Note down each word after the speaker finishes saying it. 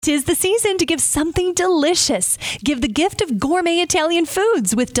'Tis the season to give something delicious. Give the gift of gourmet Italian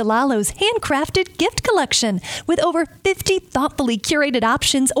foods with DeLallo's handcrafted gift collection. With over 50 thoughtfully curated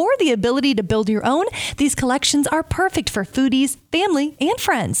options or the ability to build your own, these collections are perfect for foodies, family, and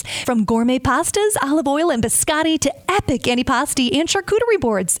friends. From gourmet pastas, olive oil, and biscotti to epic antipasti and charcuterie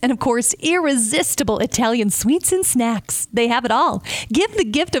boards. And of course, irresistible Italian sweets and snacks. They have it all. Give the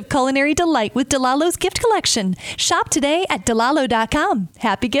gift of culinary delight with DeLallo's gift collection. Shop today at DeLallo.com.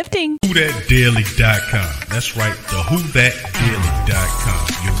 Happy gifting. WhoThatDaily.com. That's right, the WhoThatDaily.com.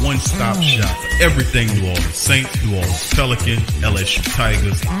 Your one-stop shop for everything New Orleans Saints, New Orleans Pelicans, LSU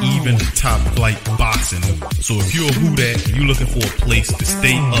Tigers, even the top flight boxing. So if you're a Who That and you're looking for a place to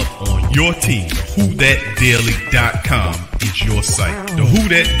stay up on your team, WhoThatDaily.com is your site. The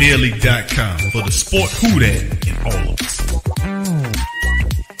WhoThatDaily.com for the sport Who That in all of us.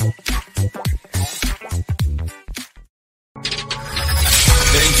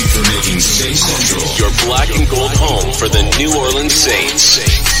 Thank you for making Saint Central your black and gold home for the New Orleans Saints.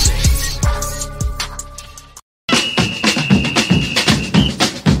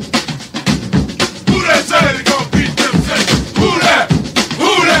 Who that say they gonna beat them Saints? Who that?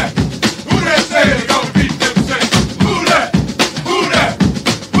 Who that? Who that say they gonna beat them Saints? Who that? Who that?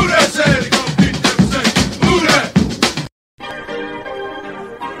 Who that say they gonna beat them Saints? Who that?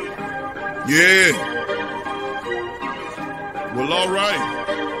 Yeah. Well, all right.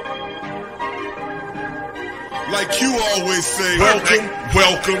 Like you always say, welcome,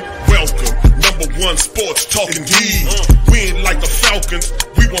 welcome, welcome. Number one sports talking lead. We ain't like the Falcons,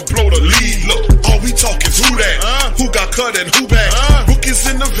 we won't blow the lead. Look, all we talk is who that, who got cut and who back. Rookies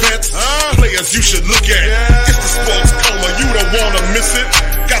in the vets, players you should look at. It's the sports coma, you don't wanna miss it.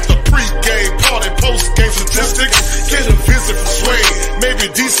 Got the pre-game, party, post-game statistics. Get a visit from Sway, maybe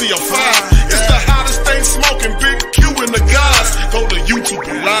DC or 5. It's the hottest thing smoking, Big Q and the guys. Go to YouTube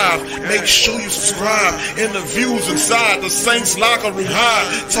Live, make sure you subscribe. Interviews inside the Saints locker room high.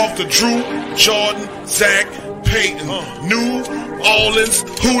 Talk to Drew, Jordan, Zach, Peyton, New Orleans,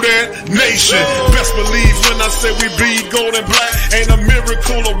 Who That Nation. Best believe when I say we bleed gold and black. Ain't a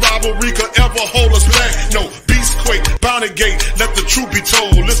miracle or rivalry could ever hold us back. No, Beastquake, Bounty Gate, let the truth be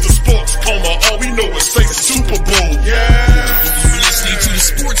told. It's the sports coma, all we know is say Super Bowl. Yeah. You're listening to the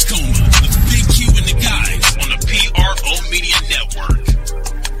Sports Coma with Big Q and the guys on the PRO Media Network.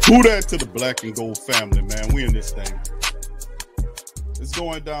 Who that to the black and gold family, man. We in this thing. It's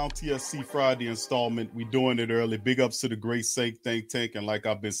going down TSC Friday installment. We doing it early. Big ups to the Great Saint Think Tank. And like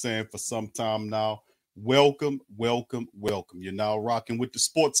I've been saying for some time now, welcome, welcome, welcome. You're now rocking with the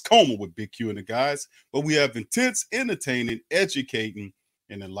Sports Coma with Big Q and the guys, where we have intense, entertaining, educating,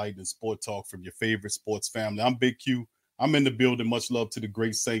 and enlightening sport talk from your favorite sports family. I'm Big Q. I'm in the building. Much love to the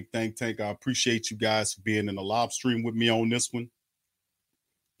Great Saint Think Tank. I appreciate you guys for being in the live stream with me on this one.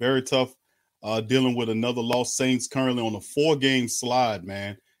 Very tough. Dealing with another loss. Saints currently on a 4-game slide,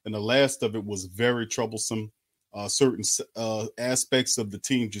 man. And the last of it was very troublesome. Certain aspects of the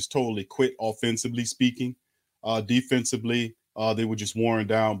team just totally quit, offensively speaking. Defensively, they were just worn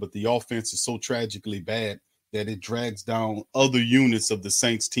down. But the offense is so tragically bad that it drags down other units of the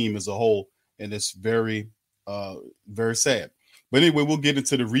Saints team as a whole. And it's very, very sad. But anyway, we'll get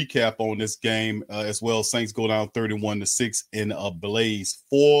into the recap on this game as well. Saints go down 31-6 in a blaze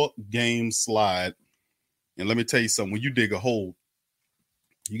 4-game slide. And let me tell you something. When you dig a hole,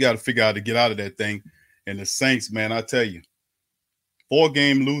 you got to figure out how to get out of that thing. And the Saints, man, I tell you,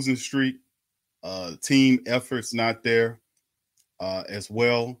 4-game losing streak. Team effort's not there as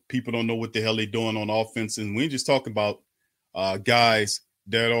well. People don't know what the hell they're doing on offense. And we ain't just talking about guys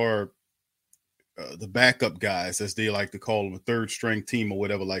that are the backup guys, as they like to call them, a third-string team or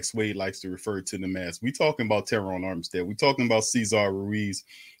whatever, like Swade likes to refer to them as. We talking about Teron Armstead. We talking about Cesar Ruiz.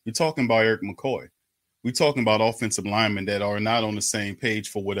 We talking about Eric McCoy. We talking about offensive linemen that are not on the same page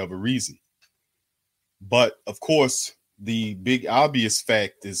for whatever reason. But, of course, the big obvious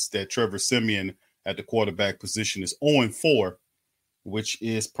fact is that Trevor Siemian at the quarterback position is 0-4, which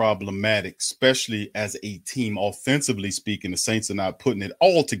is problematic, especially as a team offensively speaking. The Saints are not putting it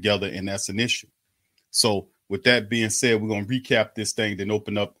all together, and that's an issue. So with that being said, we're going to recap this thing, then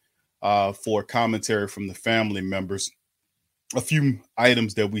open up for commentary from the family members. A few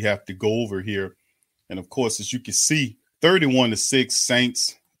items that we have to go over here. And, of course, as you can see, 31-6,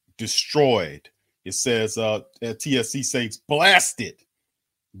 Saints destroyed. It says TSC Saints blasted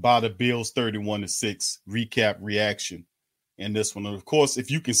by the Bills 31-6. Recap reaction in this one. And, of course, if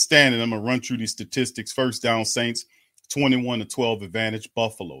you can stand it, I'm going to run through these statistics. First down, Saints. 21-12 advantage,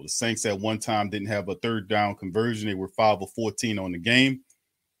 Buffalo. The Saints at one time didn't have a third down conversion. They were 5 of 14 on the game.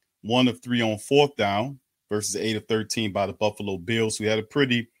 1 of 3 on fourth down. versus 8 of 13 by the Buffalo Bills. We had a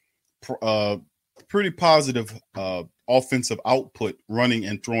pretty positive offensive output running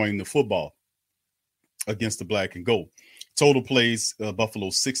and throwing the football against the black and gold. Total plays, Buffalo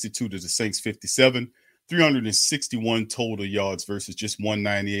 62 to the Saints 57, 361 total yards versus just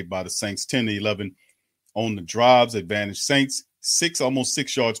 198 by the Saints, 10 to 11 on the drives. Advantage Saints, almost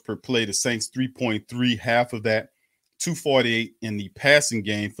 6 yards per play. The Saints 3.3, half of that. 248 in the passing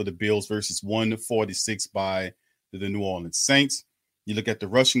game for the Bills versus 146 by the New Orleans Saints. You look at the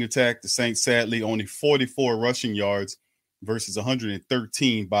rushing attack, the Saints sadly only 44 rushing yards versus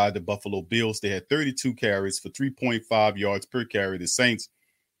 113 by the Buffalo Bills. They had 32 carries for 3.5 yards per carry. The Saints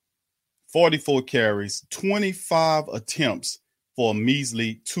 44 carries, 25 attempts for a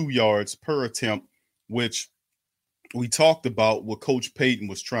measly 2 yards per attempt, which we talked about what Coach Payton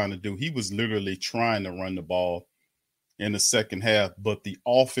was trying to do. He was literally trying to run the ball in the second half, but the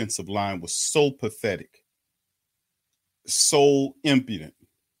offensive line was so pathetic, so impudent,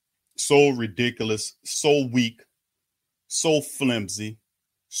 so ridiculous, so weak, so flimsy,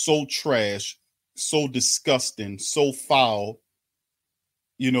 so trash, so disgusting, so foul,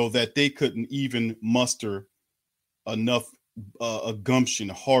 that they couldn't even muster enough a gumption,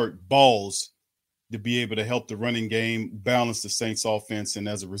 heart, balls to be able to help the running game balance the Saints offense. And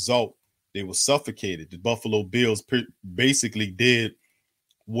as a result, they were suffocated. The Buffalo Bills basically did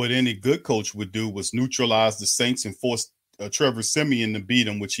what any good coach would do, was neutralize the Saints and force Trevor Siemian to beat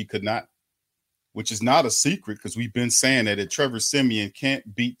him, which he could not, which is not a secret because we've been saying that Trevor Siemian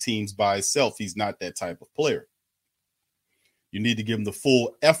can't beat teams by himself. He's not that type of player. You need to give him the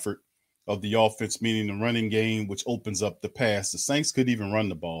full effort of the offense, meaning the running game, which opens up the pass. The Saints couldn't even run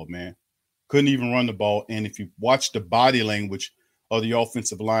the ball, man. Couldn't even run the ball. And if you watch the body language of the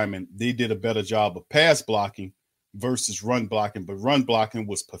offensive linemen, they did a better job of pass blocking versus run blocking. But run blocking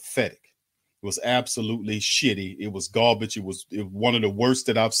was pathetic. It was absolutely shitty. It was garbage. It was one of the worst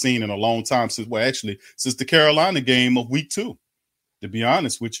that I've seen in a long time since the Carolina game of week 2, to be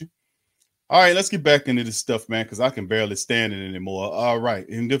honest with you. All right, let's get back into this stuff, man, because I can barely stand it anymore. All right.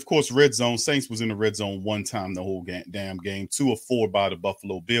 And, of course, red zone. Saints was in the red zone one time the whole damn game. 2 of 4 by the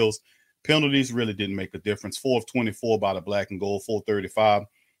Buffalo Bills. Penalties really didn't make a difference. 4 of 24 by the black and gold. 435.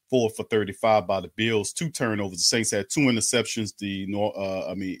 4 for 35 by the Bills. 2 turnovers. The Saints had 2 interceptions. The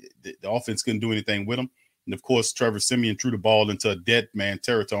offense couldn't do anything with them. And, of course, Trevor Siemian threw the ball into a dead man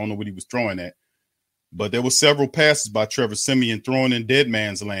territory. I don't know what he was throwing at. But there were several passes by Trevor Siemian throwing in dead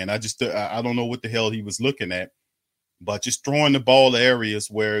man's land. I don't know what the hell he was looking at. But just throwing the ball to areas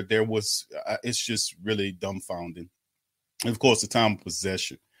where there was it's just really dumbfounding. And, of course, the time of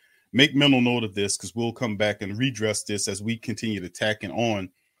possession. Make mental note of this because we'll come back and redress this as we continue to tacking on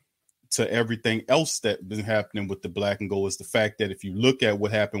to everything else that's been happening with the black and gold. Is the fact that if you look at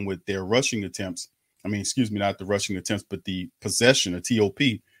what happened with their rushing attempts, not the rushing attempts, but the possession, a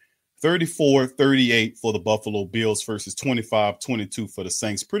TOP, 34-38 for the Buffalo Bills versus 25-22 for the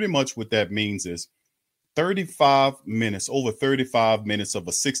Saints. Pretty much what that means is 35 minutes, over 35 minutes of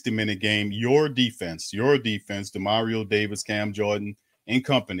a 60-minute game. Your defense, DeMario Davis, Cam Jordan, and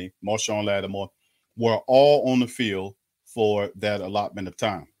company, Marshawn Lattimore, were all on the field for that allotment of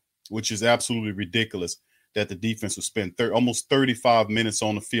time, which is absolutely ridiculous that the defense would spend almost 35 minutes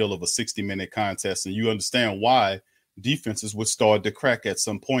on the field of a 60-minute contest. And you understand why defenses would start to crack at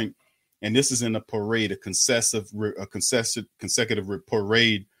some point. And this is in a parade, a consecutive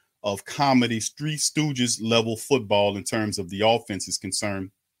parade of comedy, Three Stooges level football in terms of the offense is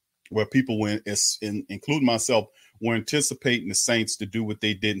concerned, where people, including myself, were anticipating the Saints to do what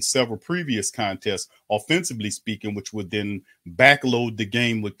they did in several previous contests, offensively speaking, which would then backload the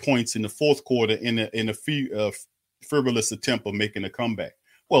game with points in the fourth quarter in a frivolous attempt of making a comeback.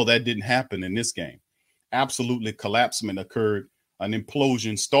 Well, that didn't happen in this game. Absolutely collapsement occurred, an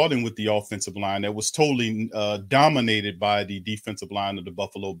implosion starting with the offensive line that was totally dominated by the defensive line of the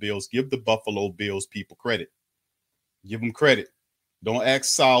Buffalo Bills. Give the Buffalo Bills people credit. Give them credit. Don't act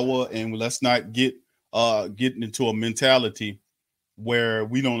sour, and let's not get into a mentality where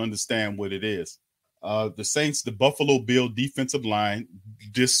we don't understand what it is. The Saints, the Buffalo Bill defensive line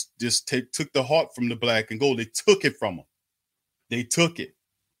just took the heart from the black and gold. They took it from them. They took it.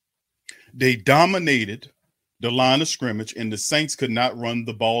 They dominated the line of scrimmage, and the Saints could not run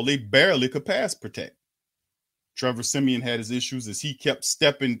the ball. They barely could pass protect. Trevor Siemian had his issues as he kept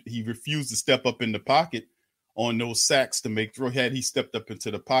stepping. He refused to step up in the pocket on those sacks to make throw. Had he stepped up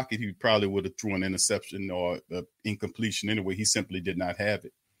into the pocket, he probably would have thrown an interception or incompletion anyway. He simply did not have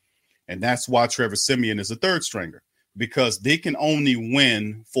it. And that's why Trevor Siemian is a third stringer, because they can only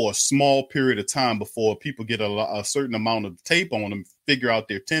win for a small period of time before people get a certain amount of tape on them, figure out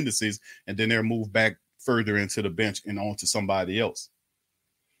their tendencies, and then they're moved back further into the bench and onto somebody else.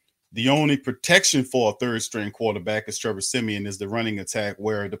 The only protection for a third string quarterback, as Trevor Siemian, is the running attack,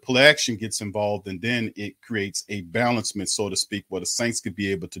 where the play action gets involved, and then it creates a balancement, so to speak, where the Saints could be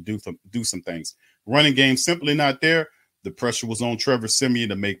able to do some things. Running game simply not there. The pressure was on Trevor Siemian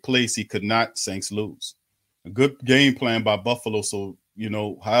to make plays. He could not. Saints lose. A good game plan by Buffalo. So,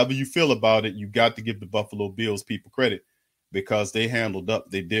 however you feel about it, you got to give the Buffalo Bills people credit, because they handled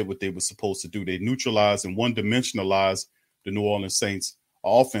up. They did what they were supposed to do. They neutralized and one-dimensionalized the New Orleans Saints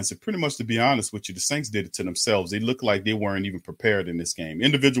offense. And pretty much, to be honest with you, the Saints did it to themselves. They looked like they weren't even prepared in this game.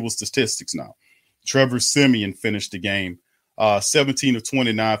 Individual statistics now. Trevor Siemian finished the game 17 of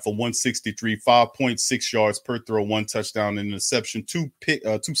 29 for 163, 5.6 yards per throw, 1 touchdown, and interception. 2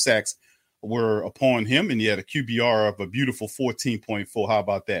 sacks were upon him, and he had a QBR of a beautiful 14.4. How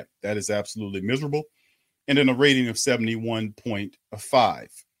about that? That is absolutely miserable. And then a rating of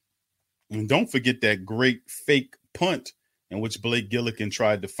 71.5. And don't forget that great fake punt in which Blake Gillikin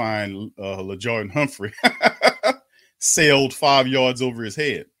tried to find LaJardan Humphrey, sailed 5 yards over his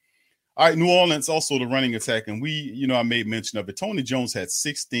head. All right, New Orleans, also the running attack, and I made mention of it. Tony Jones had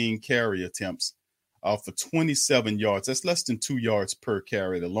 16 carry attempts for 27 yards. That's less than 2 yards per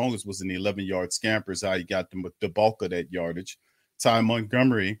carry. The longest was an 11-yard scamper, is how he got the bulk of that yardage. Ty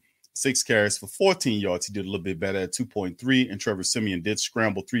Montgomery, 6 carries for 14 yards. He did a little bit better at 2.3, and Trevor Siemian did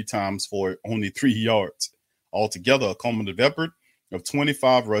scramble 3 times for only 3 yards. Altogether, a cumulative effort of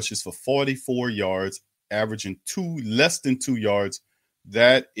 25 rushes for 44 yards, averaging less than 2 yards.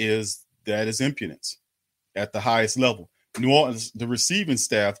 That is impudence at the highest level. New Orleans, the receiving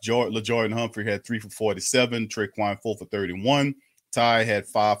staff, LaJardan Humphrey had 3 for 47, Traquan 4 for 31, Ty had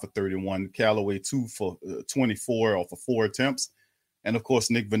 5 for 31, Callaway 2 for 24 off of 4 attempts. And of course,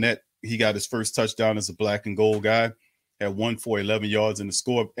 Nick Vannett, he got his first touchdown as a black and gold guy, had 1 for 11 yards in the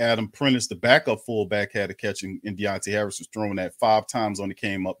score. Adam Prentice, the backup fullback, had a catch, and Deontay Harris was thrown at 5 times, only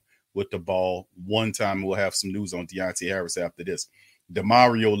came up with the ball 1 time. We'll have some news on Deontay Harris after this.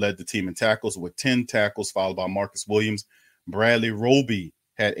 DeMario led the team in tackles with 10 tackles, followed by Marcus Williams. Bradley Roby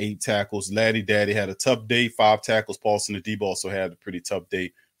had 8 tackles. Laddie Daddy had a tough day, 5 tackles. Paulson Adebo also had a pretty tough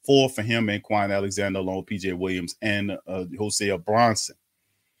day, 4 for him and Quine Alexander, along with P.J. Williams and Hosea Bronson.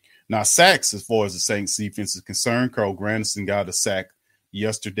 Now, sacks, as far as the Saints defense is concerned, Carl Granderson got a sack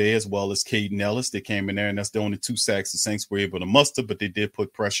yesterday, as well as Caden Ellis. They came in there, and that's the only 2 sacks the Saints were able to muster, but they did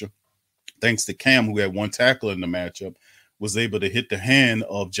put pressure. Thanks to Cam, who had 1 tackle in the matchup, was able to hit the hand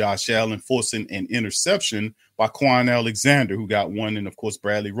of Josh Allen, forcing an interception by Quine Alexander, who got 1. And, of course,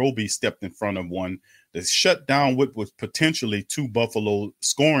 Bradley Roby stepped in front of 1 that shut down what was potentially 2 Buffalo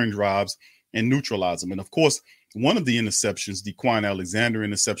scoring drives and neutralized them. And, of course, one of the interceptions, the Quine Alexander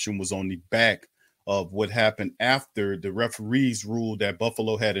interception, was on the back of what happened after the referees ruled that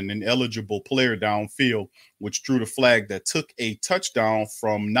Buffalo had an ineligible player downfield, which drew the flag that took a touchdown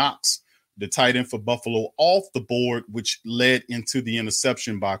from Knox, the tight end for Buffalo, off the board, which led into the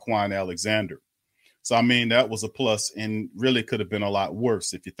interception by Quine Alexander. So, I mean, that was a plus, and really could have been a lot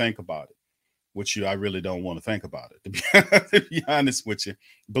worse if you think about it, which I really don't want to think about it, to be honest with you.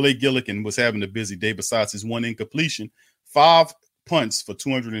 Blake Gillikin was having a busy day. Besides his 1 incompletion, 5 punts for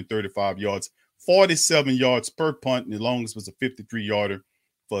 235 yards, 47 yards per punt, and the longest was a 53-yarder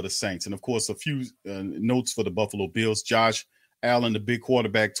for the Saints. And, of course, a few notes for the Buffalo Bills. Josh Allen, the big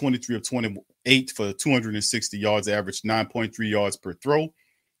quarterback, 23 of 28 for 260 yards, averaged 9.3 yards per throw,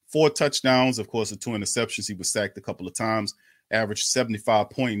 4 touchdowns. Of course, the 2 interceptions. He was sacked a couple of times, averaged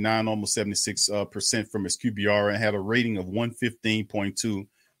 75.9, almost 76% from his QBR, and had a rating of 115.2,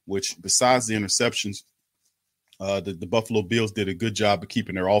 which, besides the interceptions, the Buffalo Bills did a good job of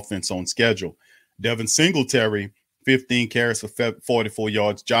keeping their offense on schedule. Devin Singletary, 15 carries for 44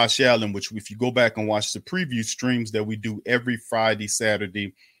 yards. Josh Allen, which if you go back and watch the preview streams that we do every Friday,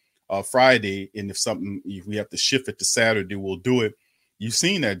 Saturday, Friday, and if we have to shift it to Saturday, we'll do it. You've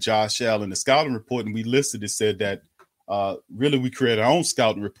seen that Josh Allen, the scouting report, and we listed it, said that really we created our own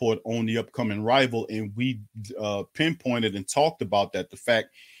scouting report on the upcoming rival, and we pinpointed and talked about that, the fact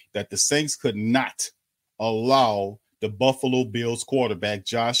that the Saints could not allow the Buffalo Bills quarterback,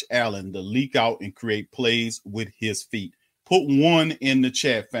 Josh Allen, to leak out and create plays with his feet. Put 1 in the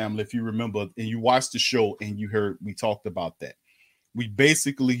chat, family, if you remember, and you watched the show and you heard we talked about that. We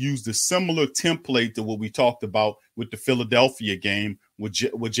basically used a similar template to what we talked about with the Philadelphia game with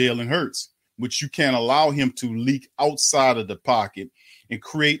Jalen Hurts, which you can't allow him to leak outside of the pocket and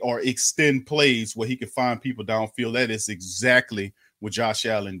create or extend plays where he can find people downfield. That is exactly what Josh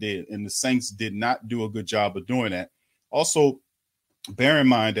Allen did, and the Saints did not do a good job of doing that. Also, bear in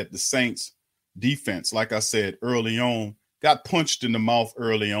mind that the Saints defense, like I said early on, got punched in the mouth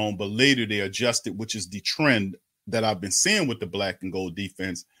early on, but later they adjusted, which is the trend that I've been seeing with the black and gold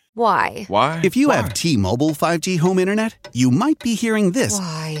defense. Why? If you have T-Mobile 5G home internet, you might be hearing this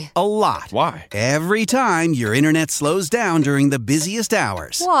Why? a lot. Why? Every time your internet slows down during the busiest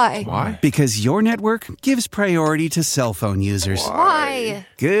hours. Why? Because your network gives priority to cell phone users. Why?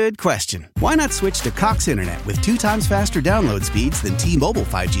 Good question. Why not switch to Cox Internet with 2 times faster download speeds than T-Mobile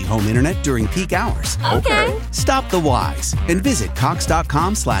 5G home internet during peak hours? Okay. Stop the whys and visit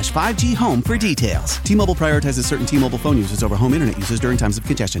cox.com/5G home for details. T-Mobile prioritizes certain T-Mobile phone users over home internet users during times of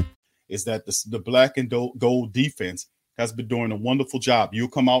congestion. Is that the black and gold defense has been doing a wonderful job. You'll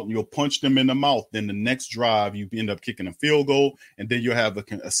come out and you'll punch them in the mouth. Then the next drive, you end up kicking a field goal, and then you'll have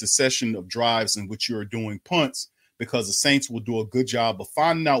a succession of drives in which you're doing punts, because the Saints will do a good job of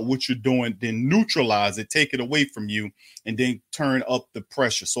finding out what you're doing, then neutralize it, take it away from you, and then turn up the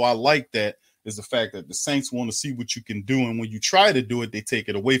pressure. So I like that, is the fact that the Saints want to see what you can do, and when you try to do it, they take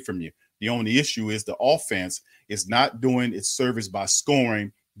it away from you. The only issue is the offense is not doing its service by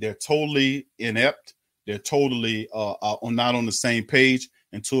scoring. They're totally inept. They're totally not on the same page.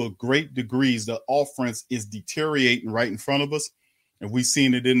 And to a great degree, the offense is deteriorating right in front of us. And we've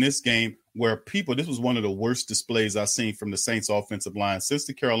seen it in this game where this was one of the worst displays I've seen from the Saints offensive line since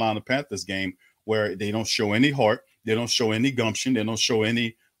the Carolina Panthers game, where they don't show any heart. They don't show any gumption. They don't show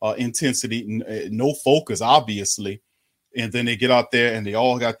any intensity, no focus, obviously. And then they get out there and they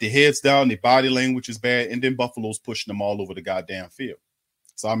all got their heads down. Their body language is bad. And then Buffalo's pushing them all over the goddamn field.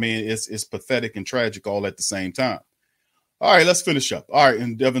 So, I mean, it's pathetic and tragic all at the same time. All right, let's finish up. All right,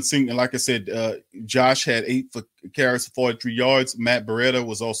 and Devin Singleton, like I said, Josh had 8 carries for 43 yards. Matt Beretta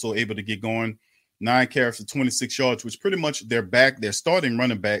was also able to get going. 9 carries for 26 yards, which pretty much their starting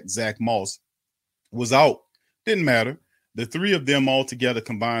running back, Zach Moss, was out. Didn't matter. The 3 of them all together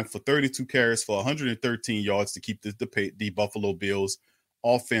combined for 32 carries for 113 yards to keep the Buffalo Bills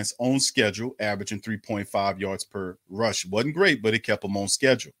offense on schedule, averaging 3.5 yards per rush. Wasn't great, but it kept them on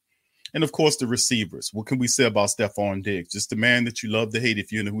schedule. And, of course, the receivers. What can we say about Stephon Diggs? Just the man that you love to hate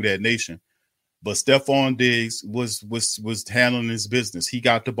if you're in the Who Dat Nation. But Stephon Diggs was handling his business. He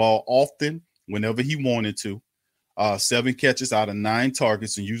got the ball often whenever he wanted to. 7 catches out of 9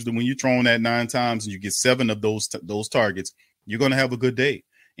 targets. And usually when you're throwing that 9 times and you get 7 of those targets, you're going to have a good day.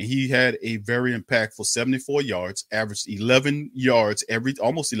 And he had a very impactful 74 yards, averaged 11 yards,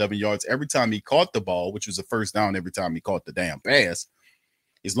 almost 11 yards every time he caught the ball, which was a first down every time he caught the damn pass.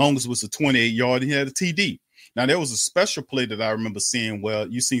 As long as it was a 28-yard, he had a TD. Now, there was a special play that I remember seeing where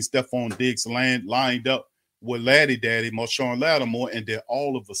you seen Stephon Diggs lined up with Laddie Daddy, Marshawn Lattimore, and then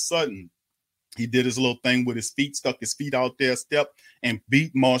all of a sudden, he did his little thing with his feet, stuck his feet out there, stepped, and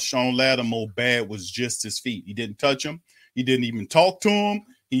beat Marshawn Lattimore bad was just his feet. He didn't touch him. He didn't even talk to him.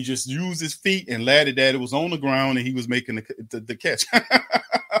 He just used his feet, and Laddie Daddy was on the ground, and he was making the catch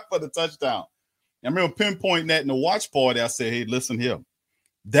for the touchdown. I remember pinpointing that in the watch party. I said, hey, listen here.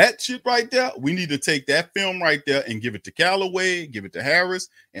 That shit right there, we need to take that film right there and give it to Callaway, give it to Harris,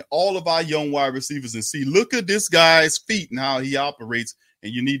 and all of our young wide receivers and see, look at this guy's feet and how he operates,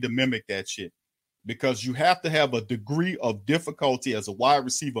 and you need to mimic that shit. Because you have to have a degree of difficulty as a wide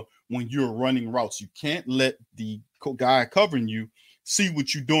receiver when you're running routes. You can't let the guy covering you see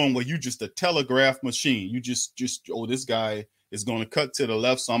what you're doing where you just a telegraph machine. You just this guy is going to cut to the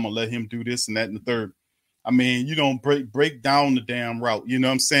left, so I'm going to let him do this and that and the third. I mean, you don't break down the damn route. You know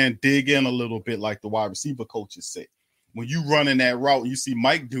what I'm saying? Dig in a little bit like the wide receiver coaches say. When you running that route, you see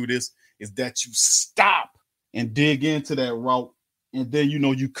Mike do this, is that you stop and dig into that route. And then,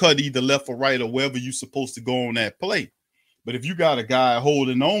 you cut either left or right or wherever you're supposed to go on that play. But if you got a guy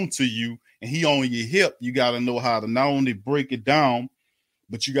holding on to you and he on your hip, you got to know how to not only break it down,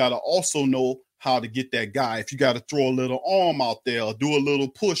 but you got to also know how to get that guy. If you got to throw a little arm out there or do a little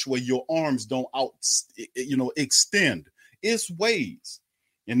push where your arms don't extend, it's ways.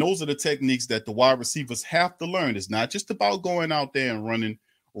 And those are the techniques that the wide receivers have to learn. It's not just about going out there and running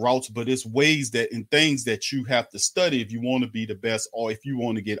routes, but it's ways that and things that you have to study if you want to be the best, or if you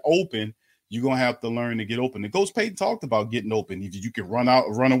want to get open, you're going to have to learn to get open. And Ghost Payton talked about getting open. You can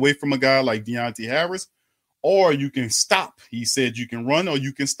run away from a guy like Deontay Harris, or you can stop. He said you can run or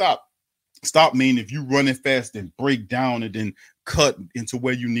you can stop. Stop meaning if you running fast, then break down and then cut into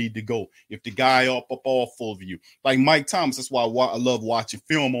where you need to go. If the guy up off of you, like Mike Thomas, that's why I love watching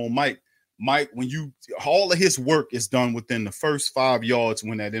film on Mike. Mike, all of his work is done within the first 5 yards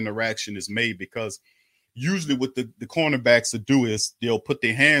when that interaction is made, because usually what the cornerbacks will do is they'll put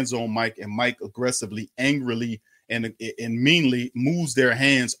their hands on Mike, and Mike aggressively, angrily, and meanly moves their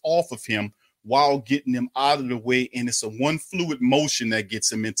hands off of him while getting him out of the way. And it's a one fluid motion that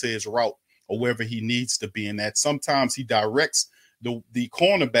gets him into his route or wherever he needs to be in that. Sometimes he directs the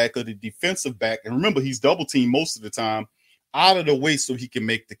cornerback or the defensive back, and remember, he's double teamed most of the time, out of the way so he can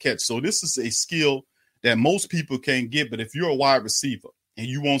make the catch. So this is a skill that most people can't get, but if you're a wide receiver and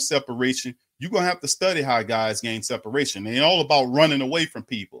you want separation, you're going to have to study how guys gain separation. It ain't all about running away from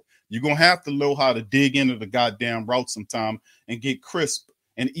people. You're going to have to know how to dig into the goddamn route sometime and get crisp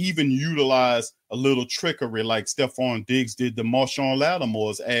and even utilize a little trickery like Stephon Diggs did to Marshawn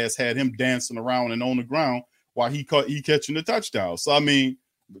Lattimore's ass, had him dancing around and on the ground while he catching the touchdown. So, I mean,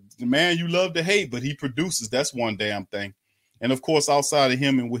 the man you love to hate, but he produces. That's one damn thing. And, of course, outside of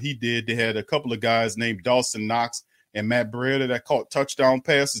him and what he did, they had a couple of guys named Dawson Knox and Matt Breida that caught touchdown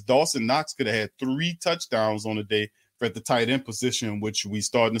passes. Dawson Knox could have had 3 touchdowns on the day for at the tight end position, which we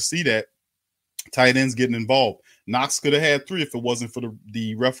starting to see that tight ends getting involved. Knox could have had 3 if it wasn't for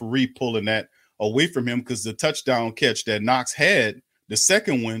the referee pulling that away from him, because the touchdown catch that Knox had, the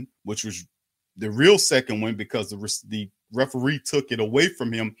second one, which was the real second one, because the referee took it away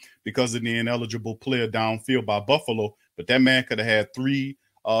from him because of the ineligible player downfield by Buffalo. But that man could have had 3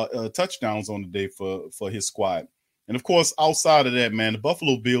 touchdowns on the day for his squad. And, of course, outside of that, man, the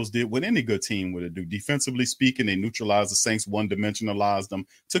Buffalo Bills did what any good team would do. Defensively speaking, they neutralized the Saints, one-dimensionalized them,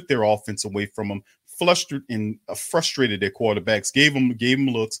 took their offense away from them, frustrated their quarterbacks, gave them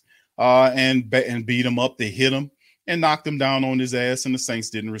looks, and beat them up. They hit them and knocked him down on his ass, and the Saints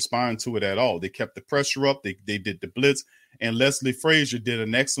didn't respond to it at all. They kept the pressure up. They did the blitz, and Leslie Frazier did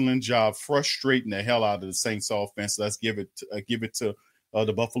an excellent job frustrating the hell out of the Saints offense. Let's give it to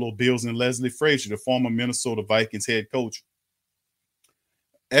the Buffalo Bills and Leslie Frazier, the former Minnesota Vikings head coach.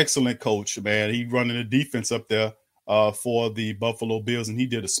 Excellent coach, man. He running the defense up there for the Buffalo Bills, and he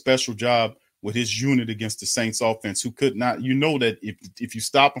did a special job with his unit against the Saints offense, who could not, that if you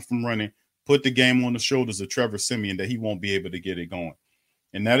stop him from running, put the game on the shoulders of Trevor Siemian, that he won't be able to get it going.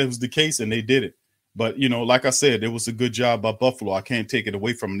 And that was the case, and they did it. But, like I said, it was a good job by Buffalo. I can't take it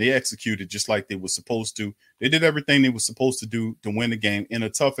away from them. They executed just like they were supposed to. They did everything they were supposed to do to win the game in a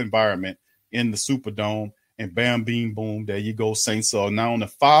tough environment in the Superdome. And bam, beam, boom, there you go. Saints are now on a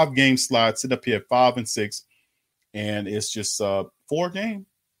 5-game slide, sit up here at 5-6. And it's just 4-game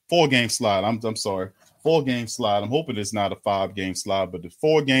slide. I'm sorry. 4-game slide. I'm hoping it's not a 5-game slide, but the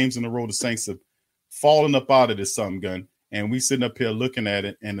 4 games in a row, the Saints have fallen up out of this something gun. And we sitting up here looking at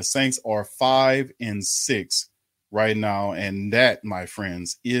it, and the Saints are 5-6 right now. And that, my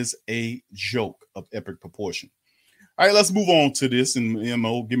friends, is a joke of epic proportion. All right, let's move on to this. And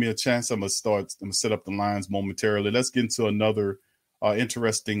give me a chance. I'm going to set up the lines momentarily. Let's get into another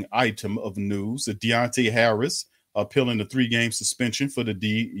interesting item of news. Deontay Harris appealing the 3-game suspension for the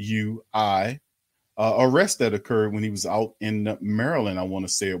DUI arrest that occurred when he was out in Maryland, I want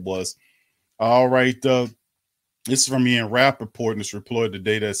to say it was. All right, this is from Ian Rappaport, and it's reported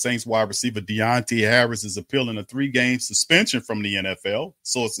today that Saints wide receiver Deontay Harris is appealing a 3-game suspension from the NFL,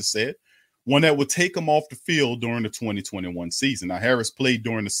 sources said, one that would take him off the field during the 2021 season. Now, Harris played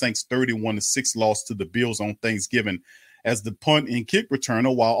during the Saints' 31-6 loss to the Bills on Thanksgiving as the punt and kick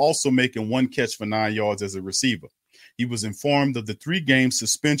returner, while also making 1 catch for 9 yards as a receiver. He was informed of the 3-game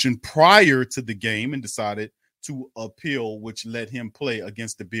suspension prior to the game and decided to appeal, which let him play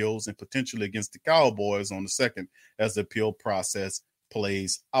against the Bills and potentially against the Cowboys on the 2nd as the appeal process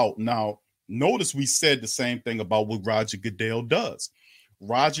plays out. Now, notice we said the same thing about what Roger Goodell does.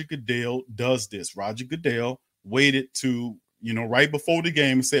 Roger Goodell does this. Roger Goodell waited to, right before the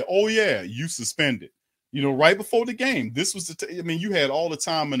game and said, oh, yeah, you suspended. Right before the game. This was you had all the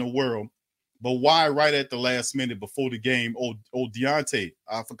time in the world. But why right at the last minute before the game? Oh, Deontay,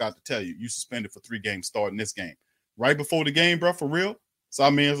 I forgot to tell you, you suspended for 3 games starting this game. Right before the game, bro, for real? So,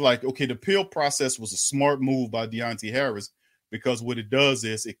 it's like, okay, the appeal process was a smart move by Deontay Harris, because what it does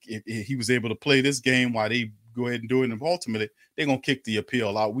is he was able to play this game while they go ahead and do it, and ultimately they're going to kick the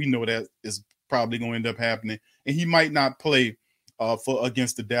appeal out. We know that is probably going to end up happening, and he might not play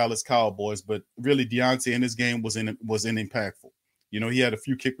against the Dallas Cowboys, but really Deontay in this game was impactful. He had a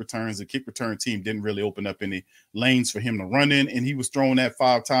few kick returns. The kick return team didn't really open up any lanes for him to run in, and he was thrown at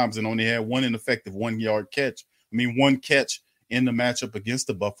 5 times and only had 1 ineffective 1-yard catch. 1 catch in the matchup against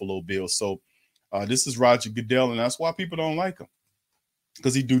the Buffalo Bills. So this is Roger Goodell, and that's why people don't like him,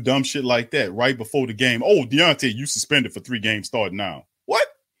 because he do dumb shit like that right before the game. Oh, Deontay, you suspended for 3 games starting now. What?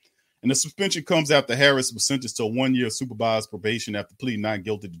 And the suspension comes after Harris was sentenced to a 1-year supervised probation after pleading not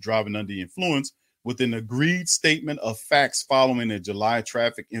guilty to driving under the influence, with an agreed statement of facts following a July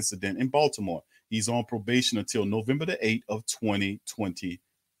traffic incident in Baltimore. He's on probation until November the 8th of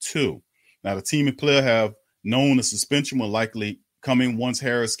 2022. Now, the team and player have known the suspension will likely coming once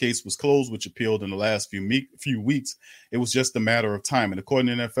Harris' case was closed, which appealed in the last few weeks. It was just a matter of time. And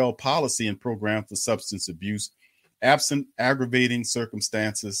according to NFL policy and program for substance abuse, absent aggravating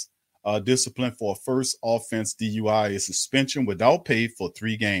circumstances, discipline for a first offense DUI is suspension without pay for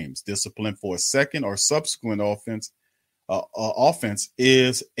 3 games. Discipline for a second or subsequent offense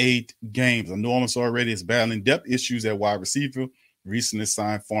is 8 games. New Orleans already is battling depth issues at wide receiver. Recently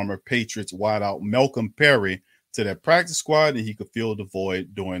signed former Patriots wideout Malcolm Perry to that practice squad, and he could fill the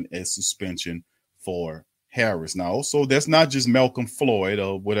void during a suspension for Harris. Now, also, that's not just Malcolm Floyd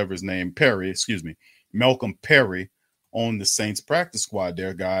or whatever his name, Malcolm Perry on the Saints practice squad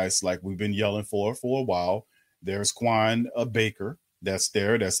there, guys, like we've been yelling for a while. There's Quan Baker that's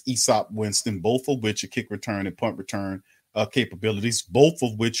there. That's Aesop Winston, both of which are kick return and punt return capabilities, both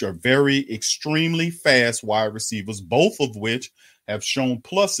of which are very extremely fast wide receivers, both of which have shown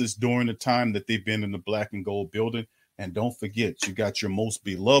pluses during the time that they've been in the black and gold building. And don't forget, you got your most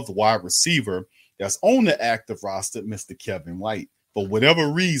beloved wide receiver that's on the active roster, Mr. Kevin White. For whatever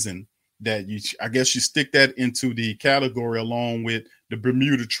reason, that I guess you stick that into the category along with the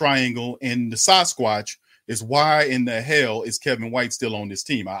Bermuda Triangle and the Sasquatch, is why in the hell is Kevin White still on this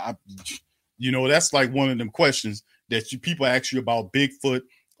team? That's like one of them questions that people ask you about Bigfoot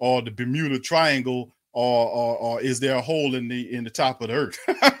or the Bermuda Triangle, or is there a hole in the top of the earth?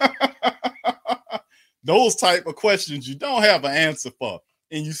 Those type of questions you don't have an answer for,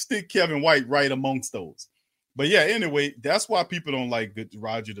 and you stick Kevin White right amongst those. But yeah, anyway, that's why people don't like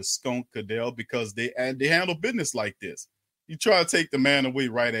Roger the Skunk Goodell, because they handle business like this. You try to take the man away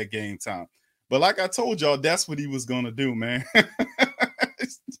right at game time. But like I told y'all, that's what he was going to do, man.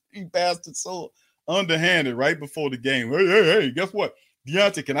 He bastard so underhanded right before the game. Hey, guess what?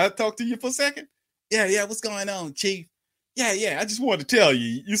 Deontay, can I talk to you for a second? Yeah, what's going on, Chief? Yeah, I just wanted to tell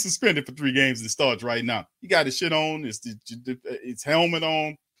you, you suspended for 3 games and it starts right now. You got his shit on, it's helmet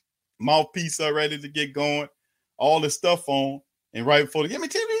on, mouthpiece ready to get going, all this stuff on, and right before the game,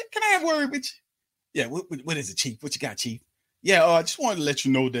 can I have a word with you? Yeah, what is it, Chief? What you got, Chief? Yeah, I just wanted to let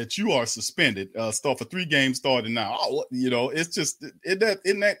you know that you are suspended. Start for 3 games starting now. It's just isn't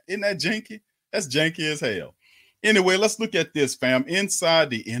that janky? That's janky as hell. Anyway, let's look at this, fam. Inside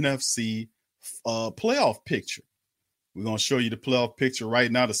the NFC playoff picture. We're going to show you the playoff picture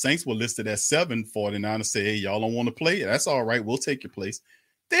right now. The Saints were listed at 7-49 to say, hey, y'all don't want to play. That's all right. We'll take your place.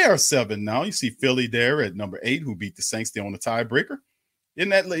 They are 7 now. You see Philly there at number 8, who beat the Saints. They're on the tiebreaker. Isn't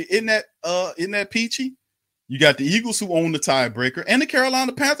that peachy? You got the Eagles, who own the tiebreaker, and the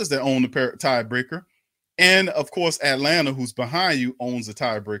Carolina Panthers that own the tiebreaker. And, of course, Atlanta, who's behind you, owns the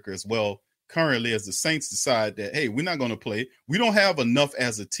tiebreaker as well currently, as the Saints decide that, hey, we're not going to play. We don't have enough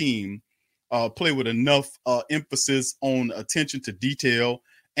as a team, play with enough emphasis on attention to detail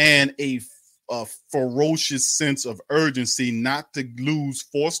and a ferocious sense of urgency not to lose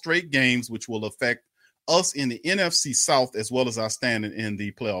 4 straight games, which will affect us in the NFC South as well as our standing in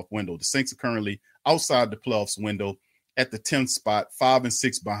the playoff window. The Saints are currently outside the playoffs window at the 10th spot,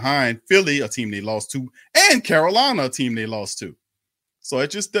 5-6 behind Philly, a team they lost to, and Carolina, a team they lost to. So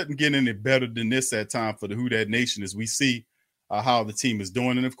it just doesn't get any better than this at time for the Who Dat Nation as we see how the team is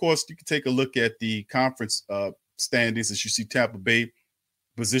doing. And, of course, you can take a look at the conference standings as you see Tampa Bay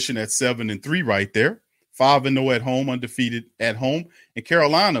positioned at 7-3 right there, 5-0 at home, undefeated at home. And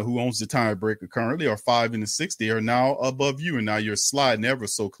Carolina, who owns the tiebreaker currently, are 5-6. They are now above you, and now you're sliding ever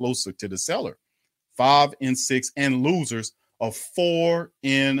so closer to the cellar. 5-6 and losers of 4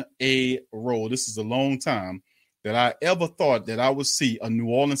 in a row. This is a long time that I ever thought that I would see a New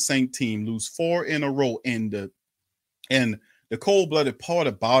Orleans Saints team lose 4 in a row. And the cold-blooded part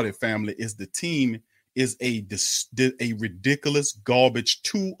about it, family, is the team is a ridiculous garbage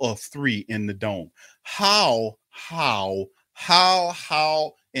 2 of 3 in the dome. How are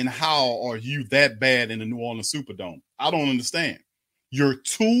you that bad in the New Orleans Superdome? I don't understand. You're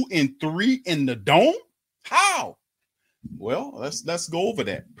 2-3 in the dome? How? Well, let's go over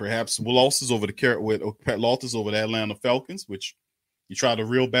that. Perhaps losses over the Atlanta Falcons, which you tried to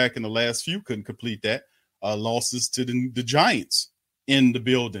reel back in the last few, couldn't complete that. Losses to the Giants in the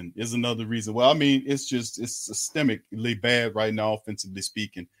building is another reason. Well, I mean, it's systemically bad right now, offensively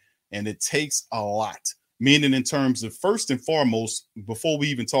speaking, and it takes a lot. Meaning in terms of, first and foremost, before we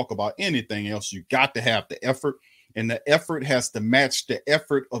even talk about anything else, you got to have the effort, and the effort has to match the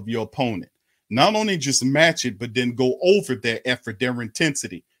effort of your opponent. Not only just match it, but then go over their effort, their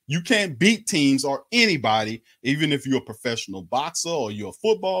intensity. You can't beat teams or anybody, even if you're a professional boxer or you're a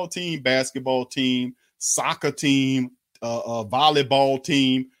football team, basketball team, soccer team, volleyball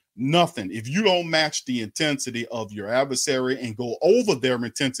team, nothing. If you don't match the intensity of your adversary and go over their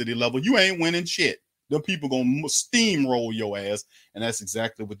intensity level, you ain't winning shit. Them people going to steamroll your ass. And that's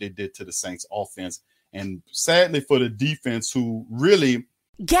exactly what they did to the Saints offense. And sadly for the defense, who really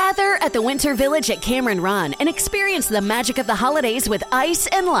Gather at the Winter Village at Cameron Run and experience the magic of the holidays with ice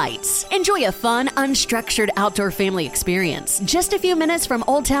and lights. Enjoy a fun, unstructured outdoor family experience just a few minutes from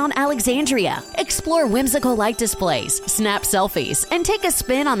Old Town Alexandria. Explore whimsical light displays, snap selfies, and take a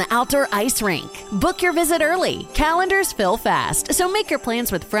spin on the outdoor ice rink. Book your visit early. Calendars fill fast, so make your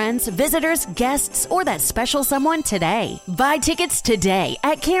plans with friends, visitors, guests, or that special someone today. Buy tickets today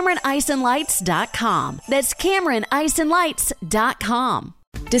at CameronIceandLights.com. That's CameronIceandLights.com.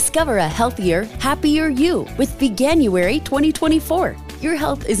 Discover a healthier, happier you with Veganuary 2024. Your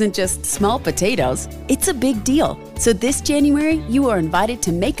health isn't just small potatoes, it's a big deal. So this January, you are invited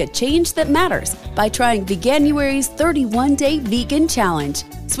to make a change that matters by trying Veganuary's 31-day vegan challenge.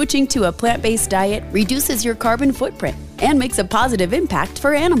 Switching to a plant-based diet reduces your carbon footprint and makes a positive impact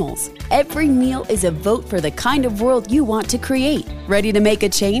for animals. Every meal is a vote for the kind of world you want to create. Ready to make a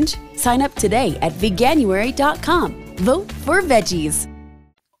change? Sign up today at veganuary.com. Vote for veggies.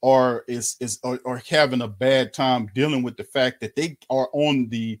 Or having a bad time dealing with the fact that they are on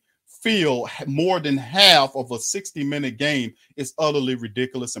the field more than half of a 60-minute game is utterly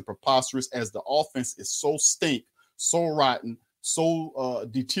ridiculous and preposterous, as the offense is so stink, so rotten, so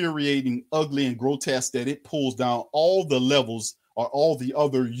deteriorating, ugly, and grotesque that it pulls down all the levels or all the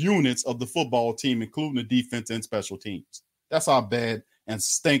other units of the football team, including the defense and special teams. That's how bad and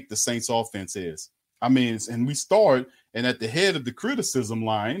stink the Saints offense is. I mean, and we start, and at the head of the criticism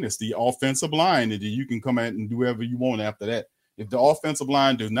line, it's the offensive line, and you can come out and do whatever you want after that. If the offensive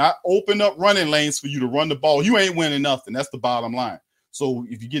line does not open up running lanes for you to run the ball, you ain't winning nothing. That's the bottom line. So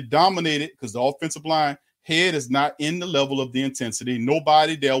if you get dominated, because the offensive line head is not in the level of the intensity,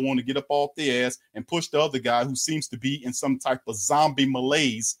 nobody there want to get up off their ass and push the other guy who seems to be in some type of zombie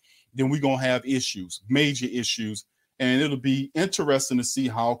malaise, then we're going to have issues, major issues. And it'll be interesting to see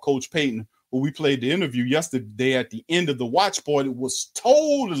how Coach Payton, who we played the interview yesterday at the end of the watch party, was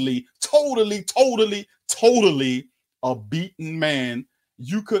totally a beaten man.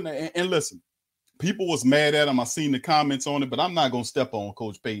 You couldn't, and listen, people was mad at him. I seen the comments on it, but I'm not going to step on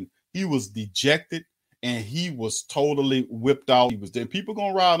Coach Payton. He was dejected and he was totally whipped out. He was there. People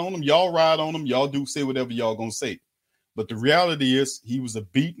going to ride on him. Y'all ride on him. Y'all do say whatever y'all going to say. But the reality is he was a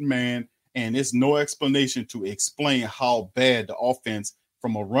beaten man, and it's no explanation to explain how bad the offense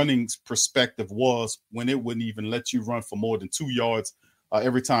from a running perspective was when it wouldn't even let you run for more than 2 yards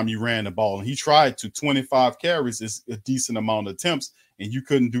every time you ran the ball. And he tried to 25 carries is a decent amount of attempts, and you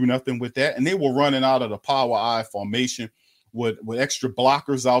couldn't do nothing with that. And they were running out of the power I formation with extra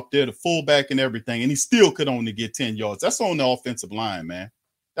blockers out there, the fullback and everything. And he still could only get 10 yards. That's on the offensive line, man.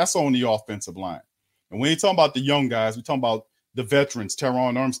 That's on the offensive line. And when you're talking about the young guys, we're talking about the veterans,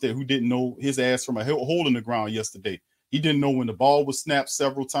 Teron Armstead, who didn't know his ass from a hole in the ground yesterday. He didn't know when the ball was snapped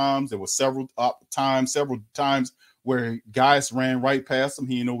several times. There were several times where guys ran right past him.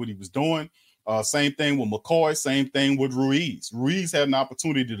 He didn't know what he was doing. Same thing with McCoy. Same thing with Ruiz. Ruiz had an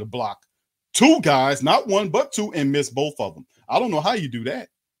opportunity to block two guys, not one, but two, and miss both of them. I don't know how you do that.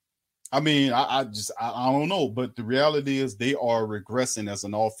 I mean, I don't know. But the reality is they are regressing as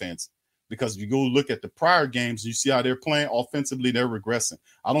an offense, because if you go look at the prior games, you see how they're playing offensively, they're regressing.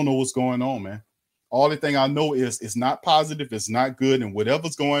 I don't know what's going on, man. All the thing I know is it's not positive, it's not good, and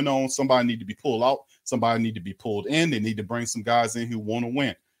whatever's going on, somebody need to be pulled out, somebody need to be pulled in. They need to bring some guys in who want to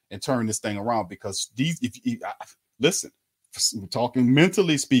win and turn this thing around, because listen, we're talking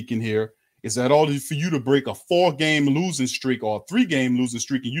mentally speaking here, is that all for you to break a 4-game losing streak or a 3-game losing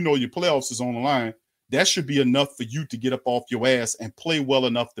streak, and you know your playoffs is on the line, that should be enough for you to get up off your ass and play well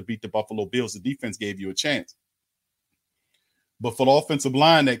enough to beat the Buffalo Bills. The defense gave you a chance. But for the offensive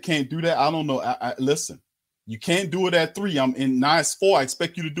line that can't do that, I don't know. Listen, you can't do it at 3. I'm in 9-4. I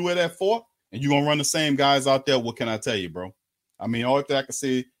expect you to do it at 4, and you're going to run the same guys out there. What can I tell you, bro? I mean, all that I can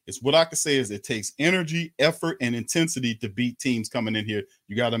say is what I can say is it takes energy, effort, and intensity to beat teams coming in here.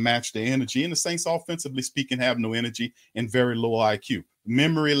 You got to match the energy. And the Saints, offensively speaking, have no energy and very low IQ.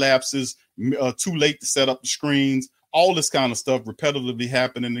 Memory lapses, too late to set up the screens, all this kind of stuff repetitively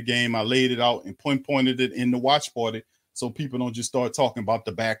happened in the game. I laid it out and pointed it in the watch party, so people don't just start talking about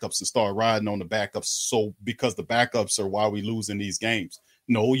the backups and start riding on the backups. So because the backups are why we lose in these games.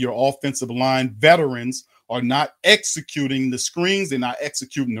 No, your offensive line veterans are not executing the screens. They're not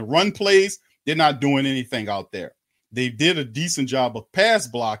executing the run plays. They're not doing anything out there. They did a decent job of pass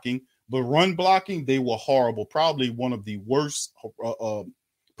blocking, but run blocking, they were horrible. Probably one of the worst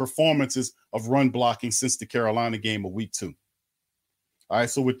performances of run blocking since the Carolina game of week 2. All right,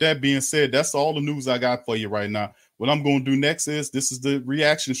 so with that being said, that's all the news I got for you right now. What I'm going to do next is this is the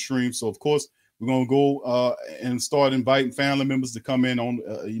reaction stream. So, of course, We're gonna go and start inviting family members to come in on,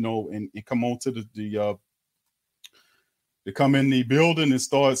 and come on to to come in the building and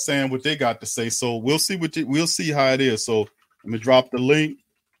start saying what they got to say. So we'll see we'll see how it is. So let me drop the link,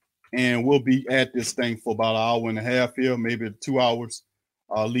 and we'll be at this thing for about an hour and a half here, maybe 2 hours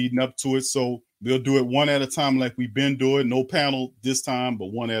leading up to it. So we'll do it one at a time like we've been doing. No panel this time,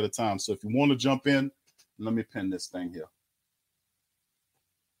 but one at a time. So if you want to jump in, let me pin this thing here.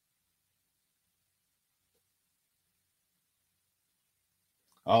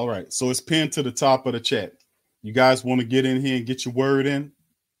 All right. So it's pinned to the top of the chat. You guys want to get in here and get your word in?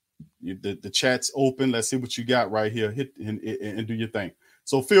 The chat's open. Let's see what you got right here. Hit and do your thing.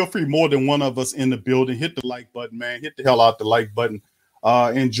 So feel free, more than one of us in the building, hit the like button, man. Hit the hell out the like button.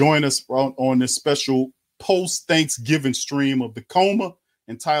 And join us on this special post-Thanksgiving stream of the Coma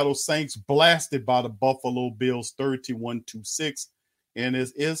entitled Saints Blasted by the Buffalo Bills 31-6. And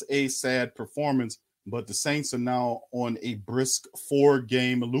it is a sad performance, but the Saints are now on a brisk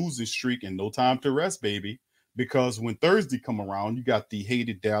 4-game losing streak and no time to rest, baby. Because when Thursday come around, you got the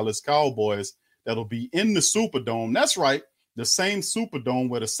hated Dallas Cowboys that'll be in the Superdome. That's right, the same Superdome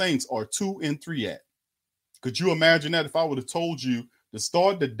where the Saints are 2-3 at. Could you imagine that if I would have told you to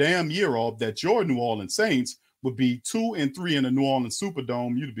start the damn year off that your New Orleans Saints would be 2-3 in the New Orleans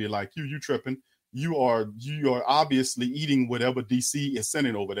Superdome? You'd be like, you tripping. You are obviously eating whatever DC is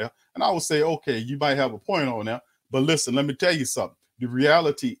sending over there. And I would say, okay, you might have a point on that. But listen, let me tell you something. The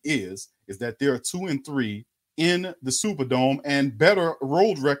reality is that there are 2-3 in the Superdome and better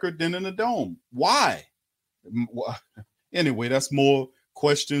road record than in the Dome. Why? Anyway, that's more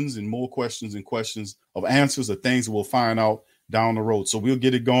questions and more questions and questions of answers of things we'll find out down the road. So we'll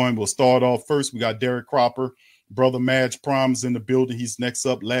get it going. We'll start off first. We got Derek Cropper, Brother Madge Prom's in the building. He's next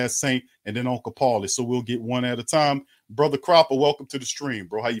up, Last Saint, and then Uncle Paulie. So we'll get one at a time. Brother Cropper, welcome to the stream,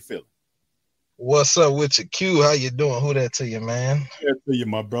 bro. How you feeling? What's up with you, Q? How you doing? Who that to you, man? Yeah, to you,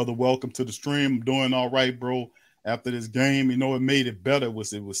 my brother. Welcome to the stream. I'm doing all right, bro. After this game, it made it better. It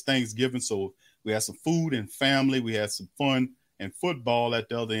was Thanksgiving, so we had some food and family. We had some fun, and football at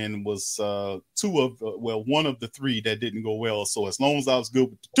the other end was one of the three that didn't go well. So as long as I was good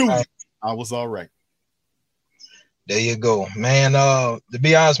with the two, I was all right. There you go, man. To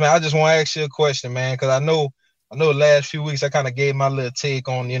be honest, man, I just want to ask you a question, man, because I know the last few weeks I kind of gave my little take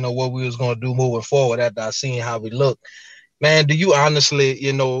on, what we was going to do moving forward after I seen how we look. Man, do you honestly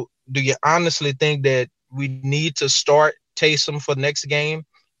think that we need to start Taysom for next game?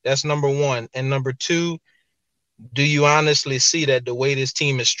 That's number one. And number two, do you honestly see that the way this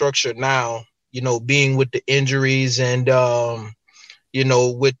team is structured now, being with the injuries and,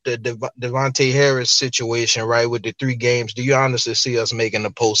 with the Devontae Harris situation, right, with the 3 games, do you honestly see us making the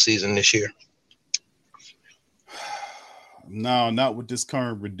postseason this year? No, not with this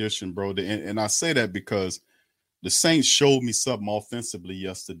current rendition, bro. And I say that because the Saints showed me something offensively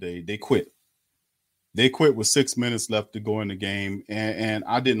yesterday. They quit. They quit with 6 minutes left to go in the game, and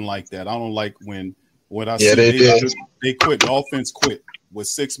I didn't like that. I don't like when I see they quit. The offense quit with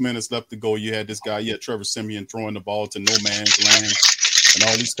 6 minutes left to go. You had this guy, Trevor Siemian throwing the ball to no man's land and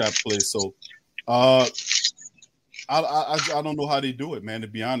all these type of plays. So I don't know how they do it, man, to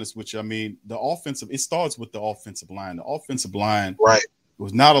be honest with you. I mean, it starts with the offensive line. The offensive line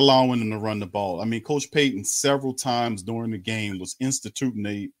was not allowing them to run the ball. I mean, Coach Payton several times during the game was instituting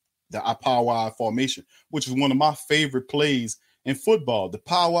the power eye formation, which is one of my favorite plays in football. The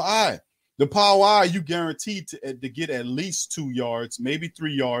power eye. The power eye, you guaranteed to get at least 2 yards, maybe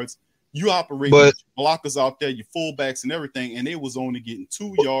 3 yards. You operate with blockers out there, your fullbacks and everything, and it was only getting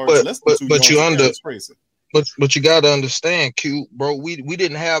 2 yards, less than 2 yards. But you got to understand, Q, bro, we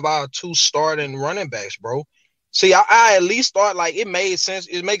didn't have our 2 starting running backs, bro. See, I at least thought like it made sense.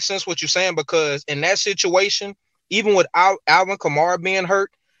 It makes sense what you're saying, because in that situation, even with Alvin Kamara being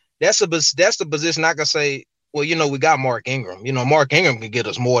hurt, that's the position I can say, well, we got Mark Ingram. Mark Ingram can get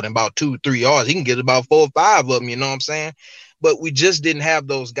us more than about 2-3 yards. He can get about 4 or 5 of them, you know what I'm saying? But we just didn't have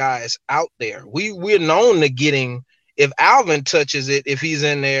those guys out there. We're known to getting, if Alvin touches it, if he's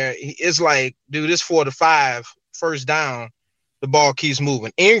in there, it's like, dude, it's 4 to 5, first down, the ball keeps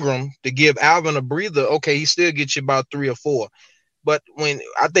moving. Ingram, to give Alvin a breather, okay, he still gets you about 3 or 4. But when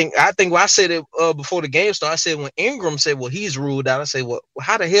I think when I said it before the game started, I said when Ingram said, well, he's ruled out, I say, well,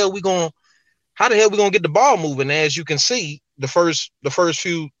 how the hell we gonna get the ball moving? As you can see, the first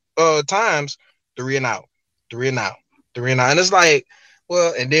few times, 3 and out. And it's like,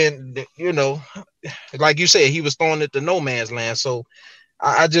 well, and then, like you said, he was throwing it to no man's land. So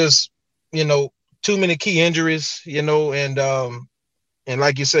I just, too many key injuries, and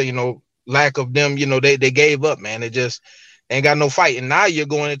like you said, lack of them, they gave up, man. Ain't got no fight. And now you're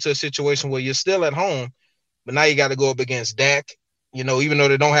going into a situation where you're still at home, but now you got to go up against Dak, even though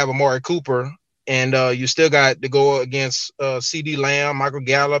they don't have Amari Cooper, and you still got to go against CD Lamb, Michael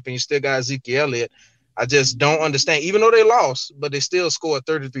Gallup, and you still got Ezekiel Elliott. I just don't understand, even though they lost, but they still scored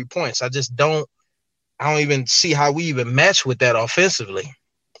 33 points. I don't even see how we even match with that offensively.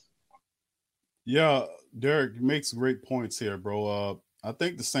 Yeah, Derek makes great points here, bro. I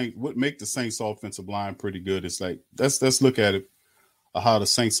think the Saints would make the Saints offensive line pretty good. It's like let's look at it, how the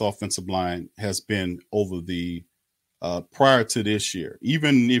Saints offensive line has been over the prior to this year.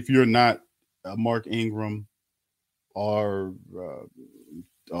 Even if you're not Mark Ingram or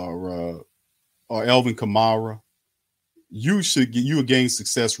Alvin Kamara, you would gain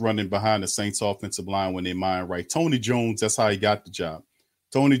success running behind the Saints offensive line when they mind right. Tony Jones, that's how he got the job.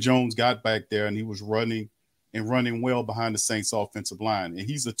 Tony Jones got back there and he was running well behind the Saints offensive line. And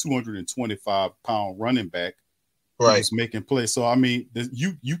he's a 225-pound running back. Right. Who's making plays. So, I mean,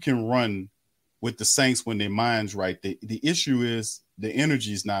 you can run with the Saints when their mind's right. The issue is the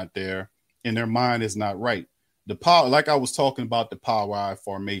energy is not there and their mind is not right. The power, like I was talking about, the power I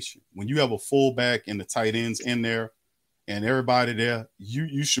formation. When you have a fullback and the tight ends in there and everybody there,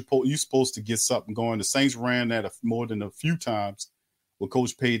 you're supposed to get something going. The Saints ran that more than a few times with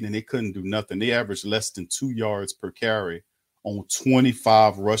Coach Payton, and they couldn't do nothing. They averaged less than 2 yards per carry on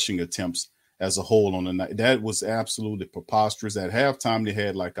 25 rushing attempts as a whole on the night. That was absolutely preposterous. At halftime, they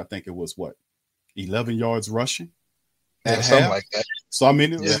had I think it was 11 yards rushing? Something like that. So, I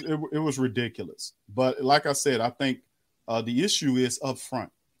mean, it was ridiculous. But like I said, I think the issue is up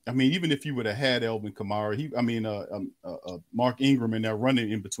front. I mean, even if you would have had Alvin Kamara, Mark Ingram in there running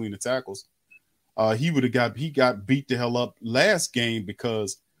in between the tackles, he got beat the hell up last game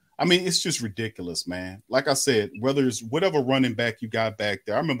because, I mean, it's just ridiculous, man. Like I said, whether it's whatever running back you got back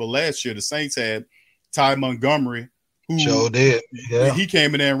there. I remember last year the Saints had Ty Montgomery, who sure did. Yeah. He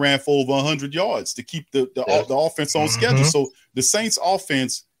came in there and ran for over 100 yards to keep the offense on schedule. So the Saints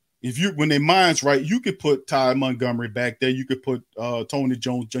offense, when their mind's right, you could put Ty Montgomery back there. You could put Tony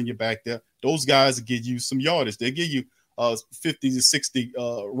Jones Jr. back there. Those guys will give you some yardage. They give you 50 to 60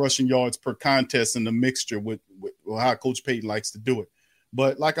 rushing yards per contest in the mixture with how Coach Payton likes to do it.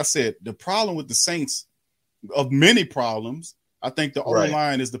 But like I said, the problem with the Saints, of many problems, I think the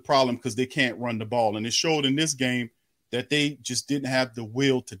O-line is the problem because they can't run the ball. And it showed in this game that they just didn't have the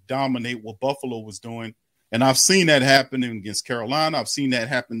will to dominate what Buffalo was doing. And I've seen that happen against Carolina. I've seen that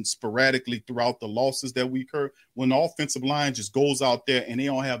happen sporadically throughout the losses that we incurred. When the offensive line just goes out there and they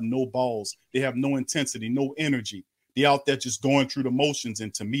don't have no balls, they have no intensity, no energy. They're out there just going through the motions.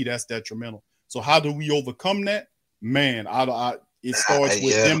 And to me, that's detrimental. So how do we overcome that? Man, it starts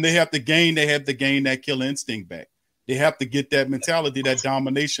with them. They have to gain that killer instinct back. They have to get that mentality, that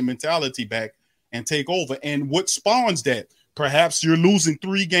domination mentality back and take over. And what spawns that? Perhaps you're losing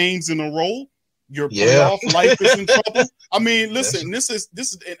 3 games in a row. Your playoff life is in trouble. I mean, listen, this is,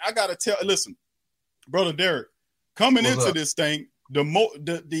 and I got to tell, listen, Brother Derek, coming into this thing,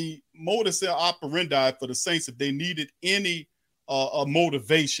 the modus operandi for the Saints, if they needed any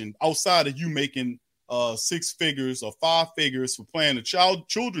motivation outside of you making 6 figures or 5 figures for playing a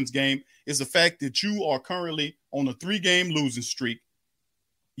children's game, is the fact that you are currently on a 3-game losing streak.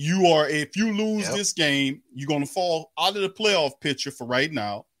 If you lose this game, you're going to fall out of the playoff picture for right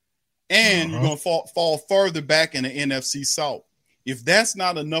now. And you're going to fall further back in the NFC South. If that's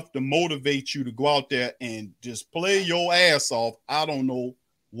not enough to motivate you to go out there and just play your ass off, I don't know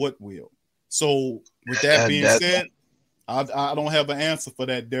what will. So with that being said, I don't have an answer for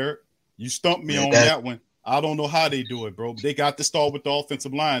that, Derek. You stumped me on that one. I don't know how they do it, bro. They got to start with the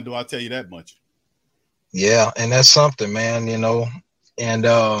offensive line, though. I'll tell you that much. Yeah, and that's something, man, And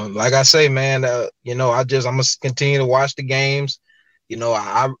like I say, man, I'm going to continue to watch the games.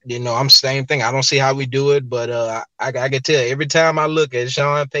 I'm same thing. I don't see how we do it, but I can tell every time I look at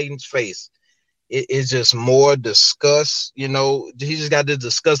Sean Payton's face, it's just more disgust. He just got this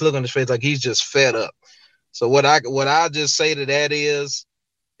disgust look on his face, like he's just fed up. So what I just say to that is,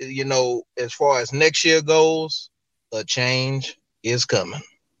 as far as next year goes, a change is coming.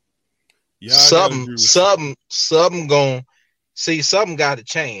 Yeah, something going. See, something got to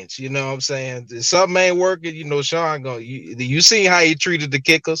change. You know what I'm saying? If something ain't working, Sean you see how he treated the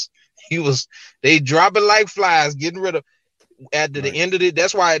kickers? They dropping like flies, getting rid of at the end of it.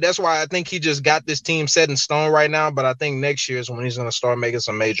 That's why I think he just got this team set in stone right now. But I think next year is when he's going to start making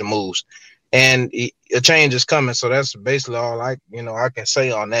some major moves, and a change is coming. So that's basically all I can say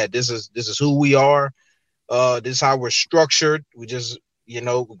on that. This is who we are. This is how we're structured. We just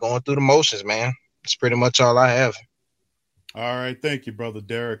we're going through the motions, man. It's pretty much all I have. All right, thank you, brother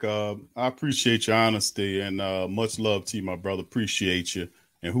Derek. I appreciate your honesty and much love to you, my brother. Appreciate you.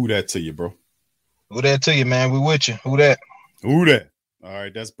 And who that to you, bro? Who that to you, man? We with you. Who that? Who that? All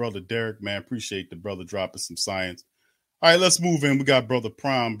right, that's brother Derek, man. Appreciate the brother dropping some science. All right, let's move in. We got brother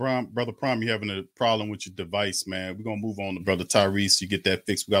Prime. Brother Prime, you having a problem with your device, man. We're gonna move on to brother Tyrese. You get that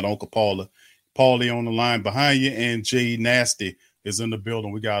fixed. We got Uncle Paulie on the line behind you, and Jay Nasty is in the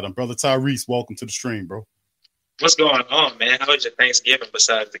building. We got him. Brother Tyrese, welcome to the stream, bro. What's going on, man? How was your Thanksgiving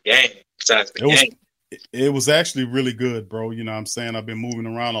besides the game? It was actually really good, bro. You know what I'm saying? I've been moving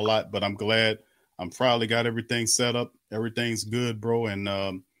around a lot, but I'm glad I'm finally got everything set up. Everything's good, bro.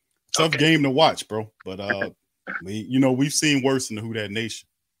 And tough game to watch, bro. But we've seen worse in the Who Dat Nation.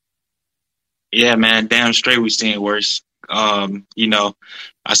 Yeah, man, damn straight we've seen worse. I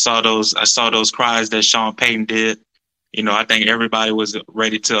saw those cries that Sean Payton did. I think everybody was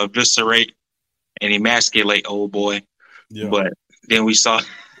ready to eviscerate and emasculate old boy. Yeah. But then we saw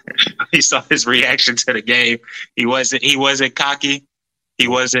his reaction to the game. He wasn't cocky. He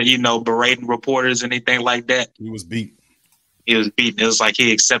wasn't, berating reporters, anything like that. He was beat. It was like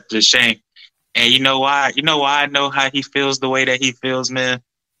he accepted shame. And you know why? You know why I know how he feels the way that he feels, man?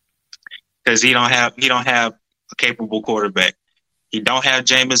 Because he don't have a capable quarterback. He don't have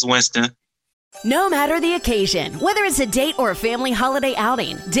Jameis Winston. No matter the occasion, whether it's a date or a family holiday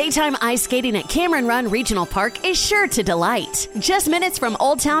outing, daytime ice skating at Cameron Run Regional Park is sure to delight. Just minutes from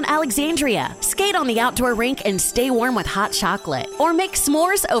Old Town Alexandria. Skate on the outdoor rink and stay warm with hot chocolate, or make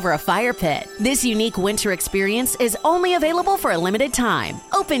s'mores over a fire pit. This unique winter experience is only available for a limited time.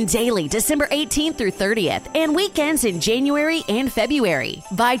 Open daily December 18th through 30th and weekends in January and February.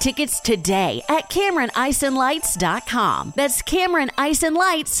 Buy tickets today at CameronIceandLights.com. That's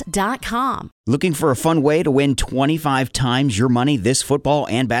CameronIceandLights.com. Looking for a fun way to win 25 times your money this football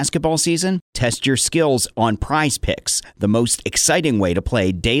and basketball season? Test your skills on Prize Picks, the most exciting way to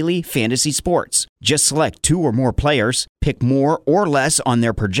play daily fantasy sports. Just select 2 or more players, pick more or less on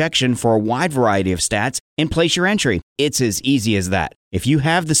their projection for a wide variety of stats, and place your entry. It's as easy as that. If you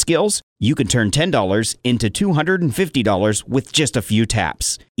have the skills, you can turn $10 into $250 with just a few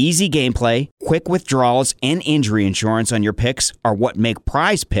taps. Easy gameplay, quick withdrawals, and injury insurance on your picks are what make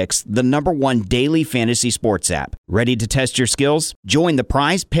Prize Picks the #1 daily fantasy sports app. Ready to test your skills? Join the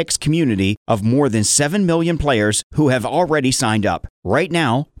Prize Picks community of more than 7 million players who have already signed up. Right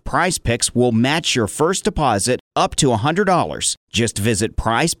now, Prize Picks will match your first deposit up to $100. Just visit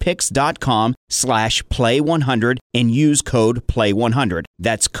prizepicks.com/play100 and use code PLAY100.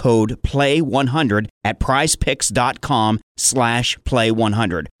 That's code PLAY100 at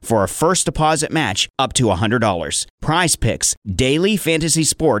prizepicks.com/play100 for a first deposit match up to $100. Prize Picks, daily fantasy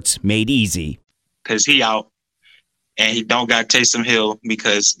sports made easy. Because he out and he don't got Taysom Hill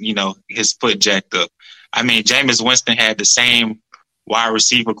because, his foot jacked up. I mean, Jameis Winston had the same wide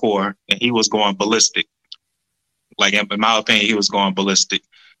receiver core, and he was going ballistic. Like, in my opinion, he was going ballistic,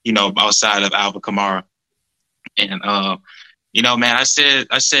 outside of Alvin Kamara. And, man, I said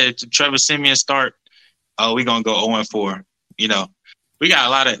Trevor Siemian start, we're going to go 0-4. We got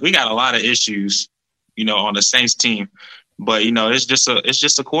a lot of issues, on the Saints team. But, it's just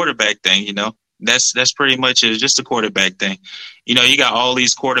a quarterback thing, That's pretty much it. It's just a quarterback thing. You got all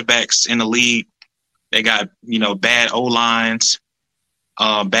these quarterbacks in the league. They got, bad O-lines.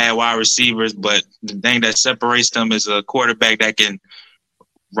 Bad wide receivers, but the thing that separates them is a quarterback that can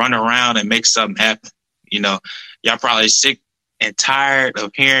run around and make something happen. Y'all probably sick and tired of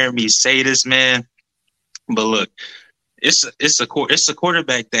hearing me say this, man. But look, it's a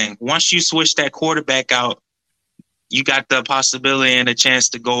quarterback thing. Once you switch that quarterback out, you got the possibility and a chance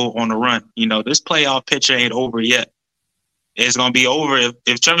to go on the run. This playoff picture ain't over yet. It's gonna be over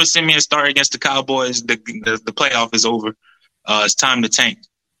if Trevor Siemian start against the Cowboys. The playoff is over. It's time to tank,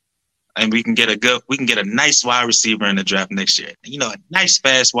 and we can get a nice wide receiver in the draft next year. A nice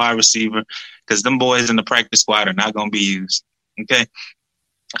fast wide receiver, because them boys in the practice squad are not going to be used. Okay,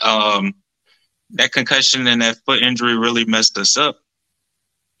 that concussion and that foot injury really messed us up.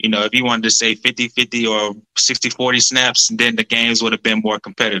 If you wanted to say 50-50 or 60-40 snaps, then the games would have been more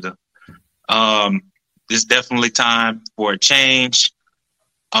competitive. It's definitely time for a change.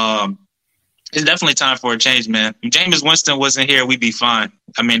 It's definitely time for a change, man. If Jameis Winston wasn't here, we'd be fine.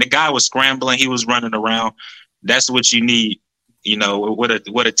 I mean, the guy was scrambling. He was running around. That's what you need, with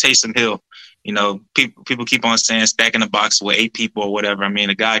a Taysom Hill. People keep on saying stacking the box with 8 people or whatever. I mean,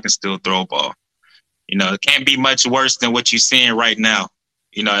 the guy can still throw a ball. It can't be much worse than what you're seeing right now.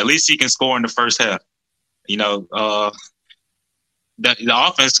 At least he can score in the first half. The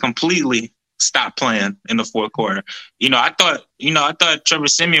offense completely stopped playing in the fourth quarter. I thought Trevor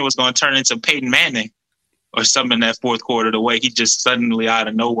Siemian was going to turn into Peyton Manning or something in that fourth quarter, the way he just suddenly out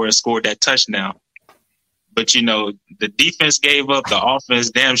of nowhere scored that touchdown. But, you know, the defense gave up. The offense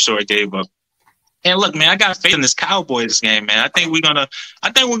damn sure gave up. And look, man, I got faith in this Cowboys game, man. I think we're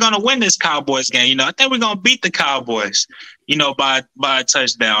gonna win this Cowboys game. You know, I think we're gonna beat the Cowboys, you know, by a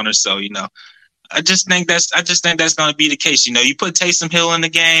touchdown or so. You know, I just think that's gonna be the case. You know, you put Taysom Hill in the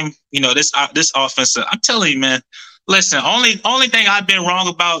game. You know, this offense. I'm telling you, man. Listen, only thing I've been wrong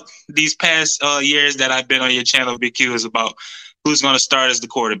about these past years that I've been on your channel, Big Q, is about who's gonna start as the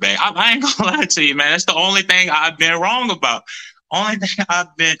quarterback. I ain't gonna lie to you, man. That's the only thing I've been wrong about. Only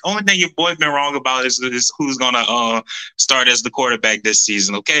thing your boy been wrong about is who's gonna start as the quarterback this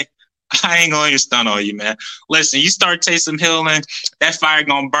season. Okay, I ain't gonna even stun on you, man. Listen, you start Taysom Hill and that fire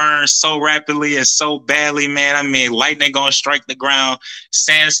gonna burn so rapidly and so badly, man. I mean, lightning gonna strike the ground,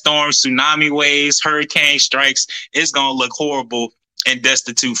 sandstorms, tsunami waves, hurricane strikes. It's gonna look horrible and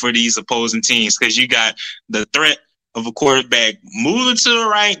destitute for these opposing teams because you got the threat of a quarterback moving to the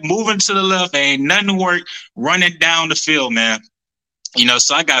right, moving to the left, ain't nothing work, running down the field, man. You know,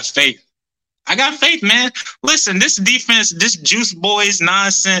 so I got faith. Man. Listen, this defense, this Juice Boys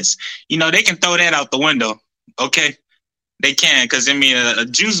nonsense, you know, they can throw that out the window. Okay? They can, because I mean a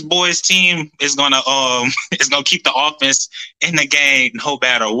Juice Boys team is gonna keep the offense in the game no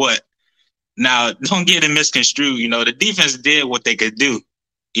matter what. Now, don't get it misconstrued. You know, the defense did what they could do.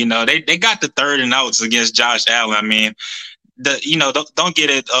 You know, they got the 3rd and outs against Josh Allen. I mean, don't get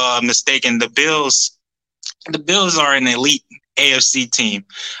it mistaken. The Bills are an elite AFC team.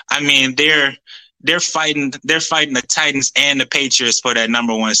 I mean, they're fighting the Titans and the Patriots for that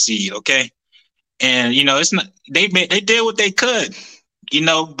number 1 seed, okay? And you know, it's not they did what they could, you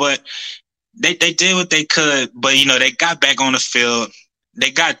know, but they did what they could, but you know, they got back on the field.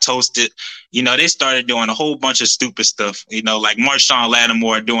 They got toasted. You know, they started doing a whole bunch of stupid stuff, you know, like Marshawn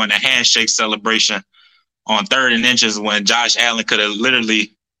Lattimore doing a handshake celebration on 3rd and inches when Josh Allen could have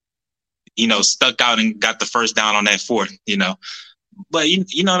literally, you know, stuck out and got the first down on that 4th, you know. But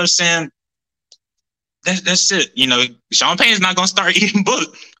you know what I'm saying? That's it. You know, Sean Payton's not gonna start eating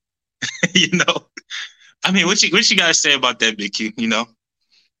book. You know. I mean, what you gotta say about that, Big Q, you know?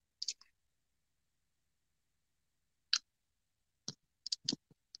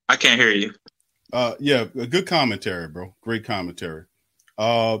 I can't hear you. Yeah, a good commentary, bro. Great commentary.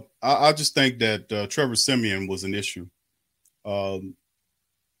 I just think that Trevor Siemian was an issue.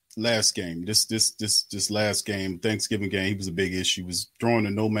 Last game, this last game, Thanksgiving game, he was a big issue. He was throwing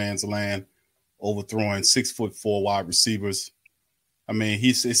to no man's land, overthrowing 6'4" wide receivers. I mean,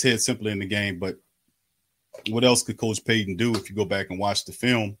 his head simply in the game, but what else could Coach Payton do if you go back and watch the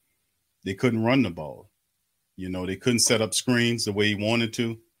film? They couldn't run the ball. You know, they couldn't set up screens the way he wanted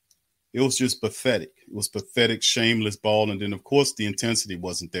to. It was just pathetic. It was pathetic, shameless ball. And then, of course, the intensity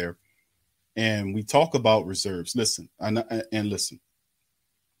wasn't there. And we talk about reserves. Listen, listen.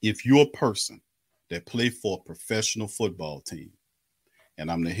 If you're a person that play for a professional football team, and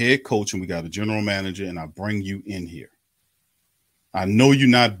I'm the head coach and we got a general manager and I bring you in here, I know you're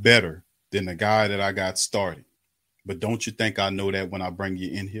not better than the guy that I got starting, but don't you think I know that when I bring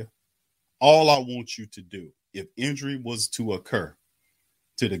you in here? All I want you to do, if injury was to occur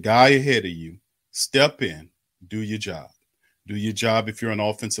to the guy ahead of you, step in, do your job. Do your job if you're an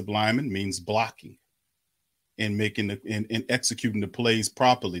offensive lineman, means blocking. And making and executing the plays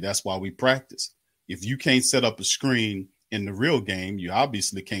properly. That's why we practice. If you can't set up a screen in the real game, you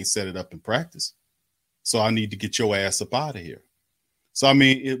obviously can't set it up in practice. So I need to get your ass up out of here. So, I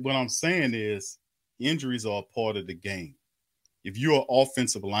mean, what I'm saying is injuries are a part of the game. If you're an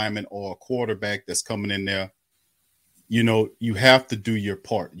offensive lineman or a quarterback that's coming in there, you know, you have to do your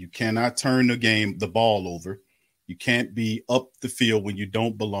part. You cannot turn the ball over. You can't be up the field when you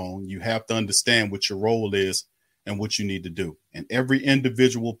don't belong. You have to understand what your role is and what you need to do. And every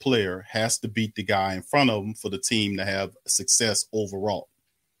individual player has to beat the guy in front of them for the team to have success overall.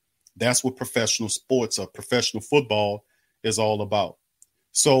 That's what professional sports or professional football is all about.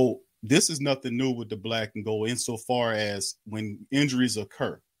 So this is nothing new with the black and gold insofar as when injuries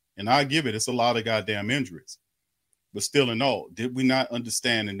occur. And I give it's a lot of goddamn injuries. But still in all, did we not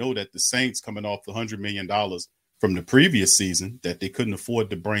understand and know that the Saints coming off the $100 million from the previous season, that they couldn't afford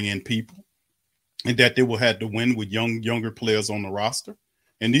to bring in people and that they will have to win with younger players on the roster?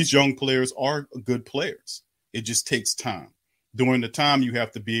 And these young players are good players. It just takes time. During the time, you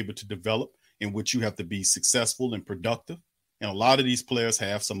have to be able to develop, in which you have to be successful and productive. And a lot of these players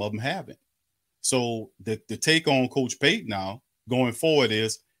have, some of them haven't. So the take on Coach Payton now going forward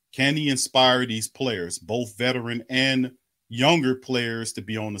is, can he inspire these players, both veteran and younger players, to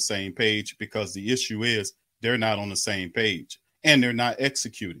be on the same page? Because the issue is they're not on the same page and they're not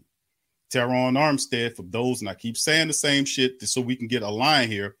executing. Teron Armstead, for those, and I keep saying the same shit so we can get a line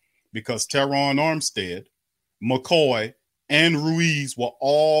here, because Teron Armstead, McCoy, and Ruiz were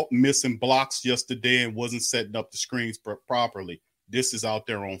all missing blocks yesterday and wasn't setting up the screens properly. This is out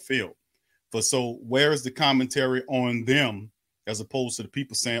there on film. So where is the commentary on them as opposed to the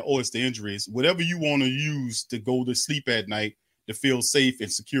people saying, oh, it's the injuries? Whatever you want to use to go to sleep at night to feel safe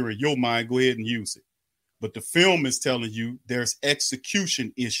and secure in your mind, go ahead and use it. But the film is telling you there's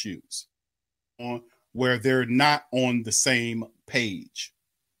execution issues on where they're not on the same page.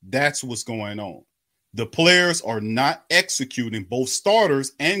 That's what's going on. The players are not executing. Both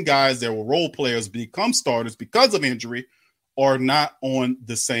starters and guys that were role players become starters because of injury are not on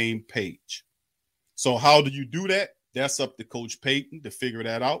the same page. So how do you do that? That's up to Coach Payton to figure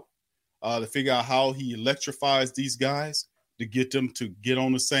that out, to figure out how he electrifies these guys to get them to get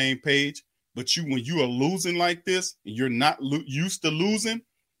on the same page. But when you are losing like this and you're not used to losing,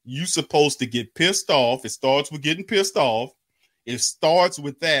 you're supposed to get pissed off. It starts with getting pissed off. It starts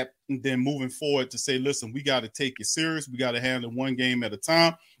with that, and then moving forward to say, listen, we got to take it serious. We got to handle one game at a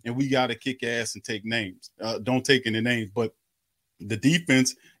time, and we got to kick ass and take names. Don't take any names, but the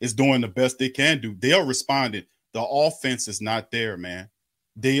defense is doing the best they can do. They are responding. The offense is not there, man.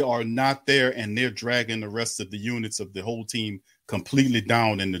 They are not there, and they're dragging the rest of the units of the whole team completely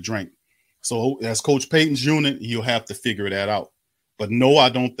down in the drain. So as Coach Payton's unit, he'll have to figure that out. But no, I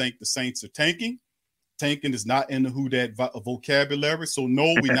don't think the Saints are tanking. Tanking is not in the who that vocabulary. So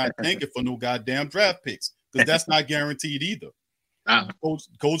no, we're not tanking for no goddamn draft picks, because that's not guaranteed either.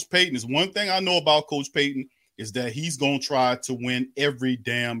 Coach Payton is one thing I know about Coach Payton is that he's going to try to win every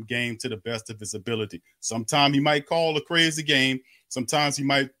damn game to the best of his ability. Sometimes he might call a crazy game. Sometimes he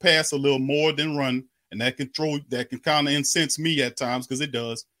might pass a little more than run, and that can kind of incense me at times, because it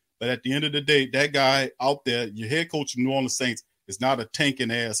does. But at the end of the day, that guy out there, your head coach of New Orleans Saints, is not a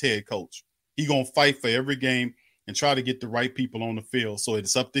tanking ass head coach. He's going to fight for every game and try to get the right people on the field. So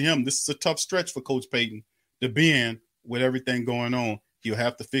it's up to him. This is a tough stretch for Coach Payton to be in with everything going on. He'll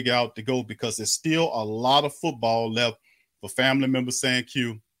have to figure out to go, because there's still a lot of football left for family members saying,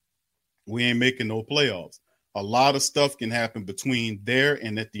 Q, we ain't making no playoffs. A lot of stuff can happen between there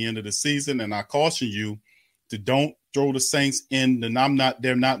and at the end of the season. And I caution you to don't throw the Saints in they're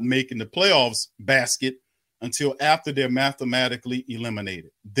not making the playoffs basket until after they're mathematically eliminated.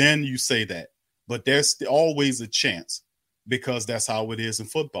 Then you say that. But there's always a chance, because that's how it is in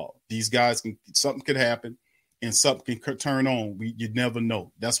football. These guys something could happen and something can turn on. You never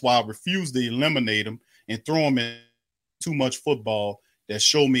know. That's why I refuse to eliminate them and throw them in too much football that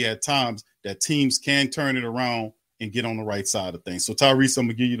show me at times that teams can turn it around and get on the right side of things. So, Tyrese, I'm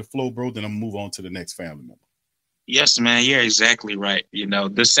going to give you the flow, bro. Then I'm going to move on to the next family member. Yes, man, you're exactly right.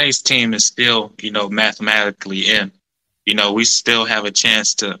 The Saints team is still, mathematically in. We still have a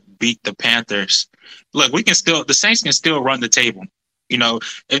chance to beat the Panthers. Look, the Saints can still run the table.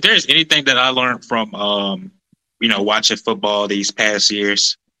 If there's anything that I learned from, watching football these past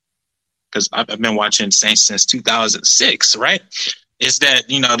years, because I've been watching Saints since 2006, right? Is that,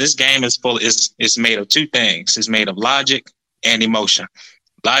 this game is made of two things. It's made of logic and emotion.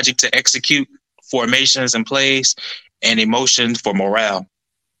 Logic to execute formations and plays, and emotion for morale.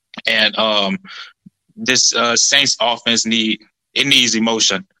 And this Saints offense needs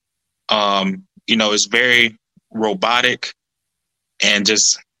emotion. It's very robotic and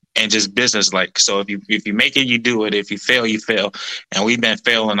just business-like. So if you make it, you do it. If you fail, you fail. And we've been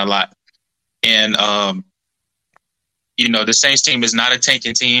failing a lot. And the Saints team is not a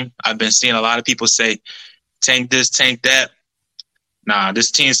tanking team. I've been seeing a lot of people say, tank this, tank that. Nah, this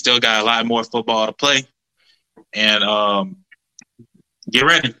team still got a lot more football to play. And get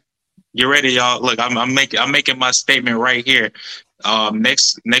ready. Get ready, y'all. Look, I'm making my statement right here.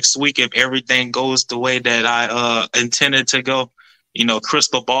 Next week, if everything goes the way that I intended to go,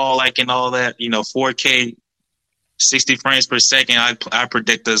 crystal ball like and all that, 4K, 60 frames per second, I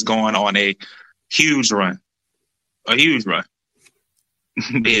predict us going on a huge run. A huge run.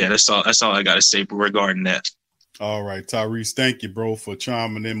 Yeah, that's all I got to say regarding that. All right, Tyrese, thank you, bro, for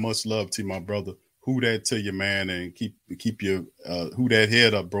chiming in. Much love to you, my brother. Who that to you, man, and keep your who that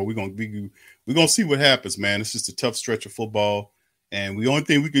head up, bro. We're gonna see what happens, man. It's just a tough stretch of football, and the only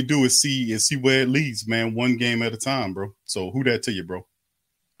thing we can do is see where it leads, man. One game at a time, bro. So who that to you, bro?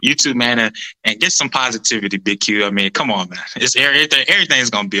 You too, man, and get some positivity, Big Q. I mean, come on, man. Everything's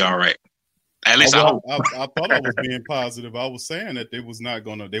gonna be all right. At least I hope. I thought I was being positive. I was saying that they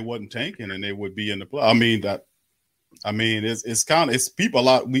wasn't tanking and they would be in the play. It's kind of people a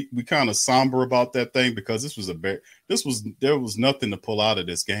lot. We kind of somber about that thing, because there was nothing to pull out of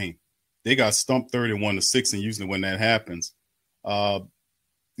this game. They got stumped 31-6, and usually when that happens,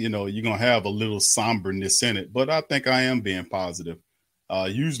 you're going to have a little somberness in it. But I think I am being positive.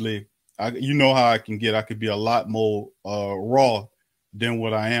 Usually, you know how I can get. I could be a lot more raw than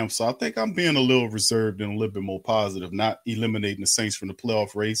what I am. So I think I'm being a little reserved and a little bit more positive, not eliminating the Saints from the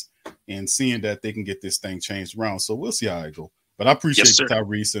playoff race and seeing that they can get this thing changed around. So we'll see how it go. But I appreciate you,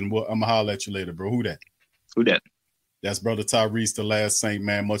 Tyrese, and I'm going to holler at you later, bro. Who that? Who that? That's Brother Tyrese, the last Saint,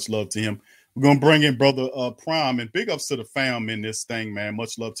 man. Much love to him. We're going to bring in Brother Prime, and big ups to the fam in this thing, man.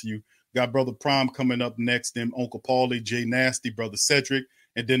 Much love to you. Got Brother Prime coming up next, then Uncle Paulie, Jay Nasty, Brother Cedric,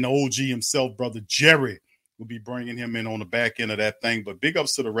 and then the OG himself, Brother Jerry. We'll be bringing him in on the back end of that thing. But big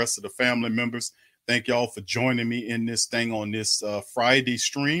ups to the rest of the family members. Thank y'all for joining me in this thing on this Friday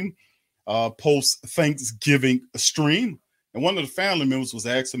stream, post-Thanksgiving stream. And one of the family members was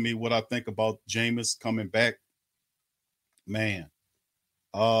asking me what I think about Jameis coming back. Man,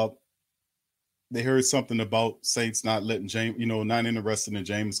 they heard something about Saints not letting James, not interested in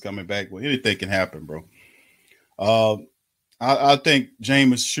Jameis coming back. Well, anything can happen, bro. I think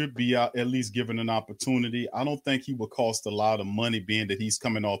Jameis should be at least given an opportunity. I don't think he will cost a lot of money being that he's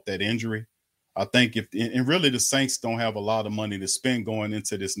coming off that injury. I think and really the Saints don't have a lot of money to spend going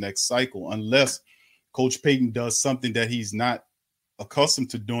into this next cycle unless Coach Payton does something that he's not accustomed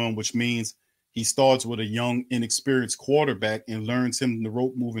to doing, which means he starts with a young, inexperienced quarterback and learns him the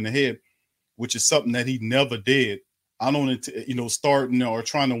rope moving ahead, which is something that he never did. I don't, starting or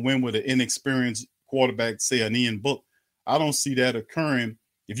trying to win with an inexperienced quarterback, say an Ian Book. I don't see that occurring.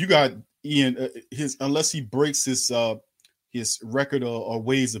 If you got Ian, unless he breaks his record or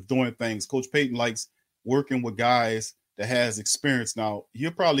ways of doing things. Coach Payton likes working with guys that has experience. Now,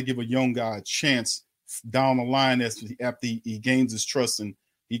 he'll probably give a young guy a chance down the line after he gains his trust and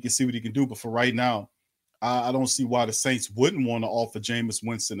he can see what he can do. But for right now, I don't see why the Saints wouldn't want to offer Jameis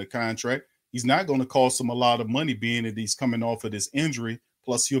Winston a contract. He's not going to cost him a lot of money being that he's coming off of this injury.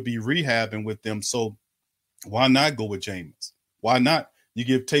 Plus, he'll be rehabbing with them. So why not go with Jameis? Why not? You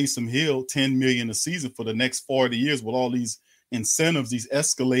give Taysom Hill $10 million a season for the next 40 years with all these incentives, these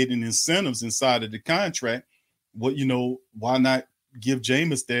escalating incentives inside of the contract. Why not give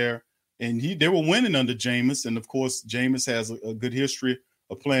Jameis there? And they were winning under Jameis. And, of course, Jameis has a good history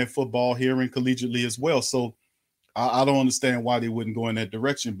of playing football here and collegiately as well. So I don't understand why they wouldn't go in that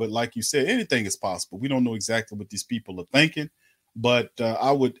direction. But like you said, anything is possible. We don't know exactly what these people are thinking. But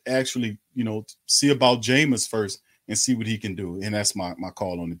I would actually, see about Jameis first and see what he can do. And that's my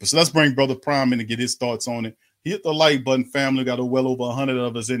call on it. But so let's bring Brother Prime in and get his thoughts on it. Hit the like button, family. Got well over 100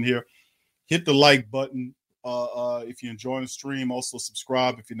 of us in here. Hit the like button. If you're enjoying the stream, also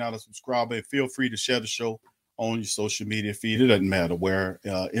subscribe if you're not a subscriber. And feel free to share the show on your social media feed. It doesn't matter where,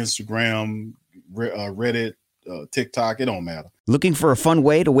 Instagram, Reddit, TikTok, it don't matter. Looking for a fun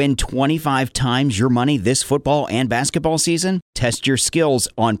way to win 25 times your money this football and basketball season? Test your skills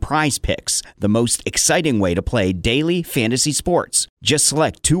on Prize Picks, the most exciting way to play daily fantasy sports. Just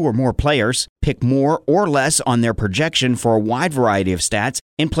select 2 or more players, pick more or less on their projection for a wide variety of stats,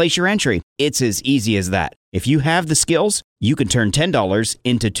 and place your entry. It's as easy as that. If you have the skills, you can turn $10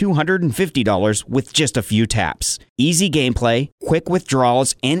 into $250 with just a few taps. Easy gameplay, quick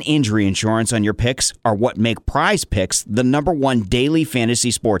withdrawals, and injury insurance on your picks are what make Prize Picks the #1 daily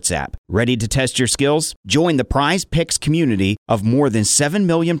fantasy sports app. Ready to test your skills? Join the Prize Picks community of more than 7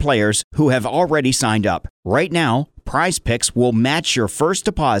 million players who have already signed up. Right now, Prize Picks will match your first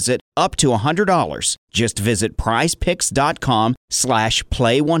deposit up to $100. Just visit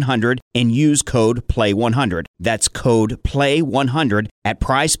prizepicks.com/play100 and use code PLAY100. That's code PLAY100 at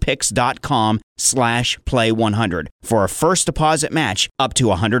prizepicks.com/play100 for a first deposit match up to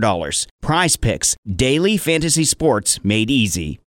 $100. Prize Picks, daily fantasy sports made easy.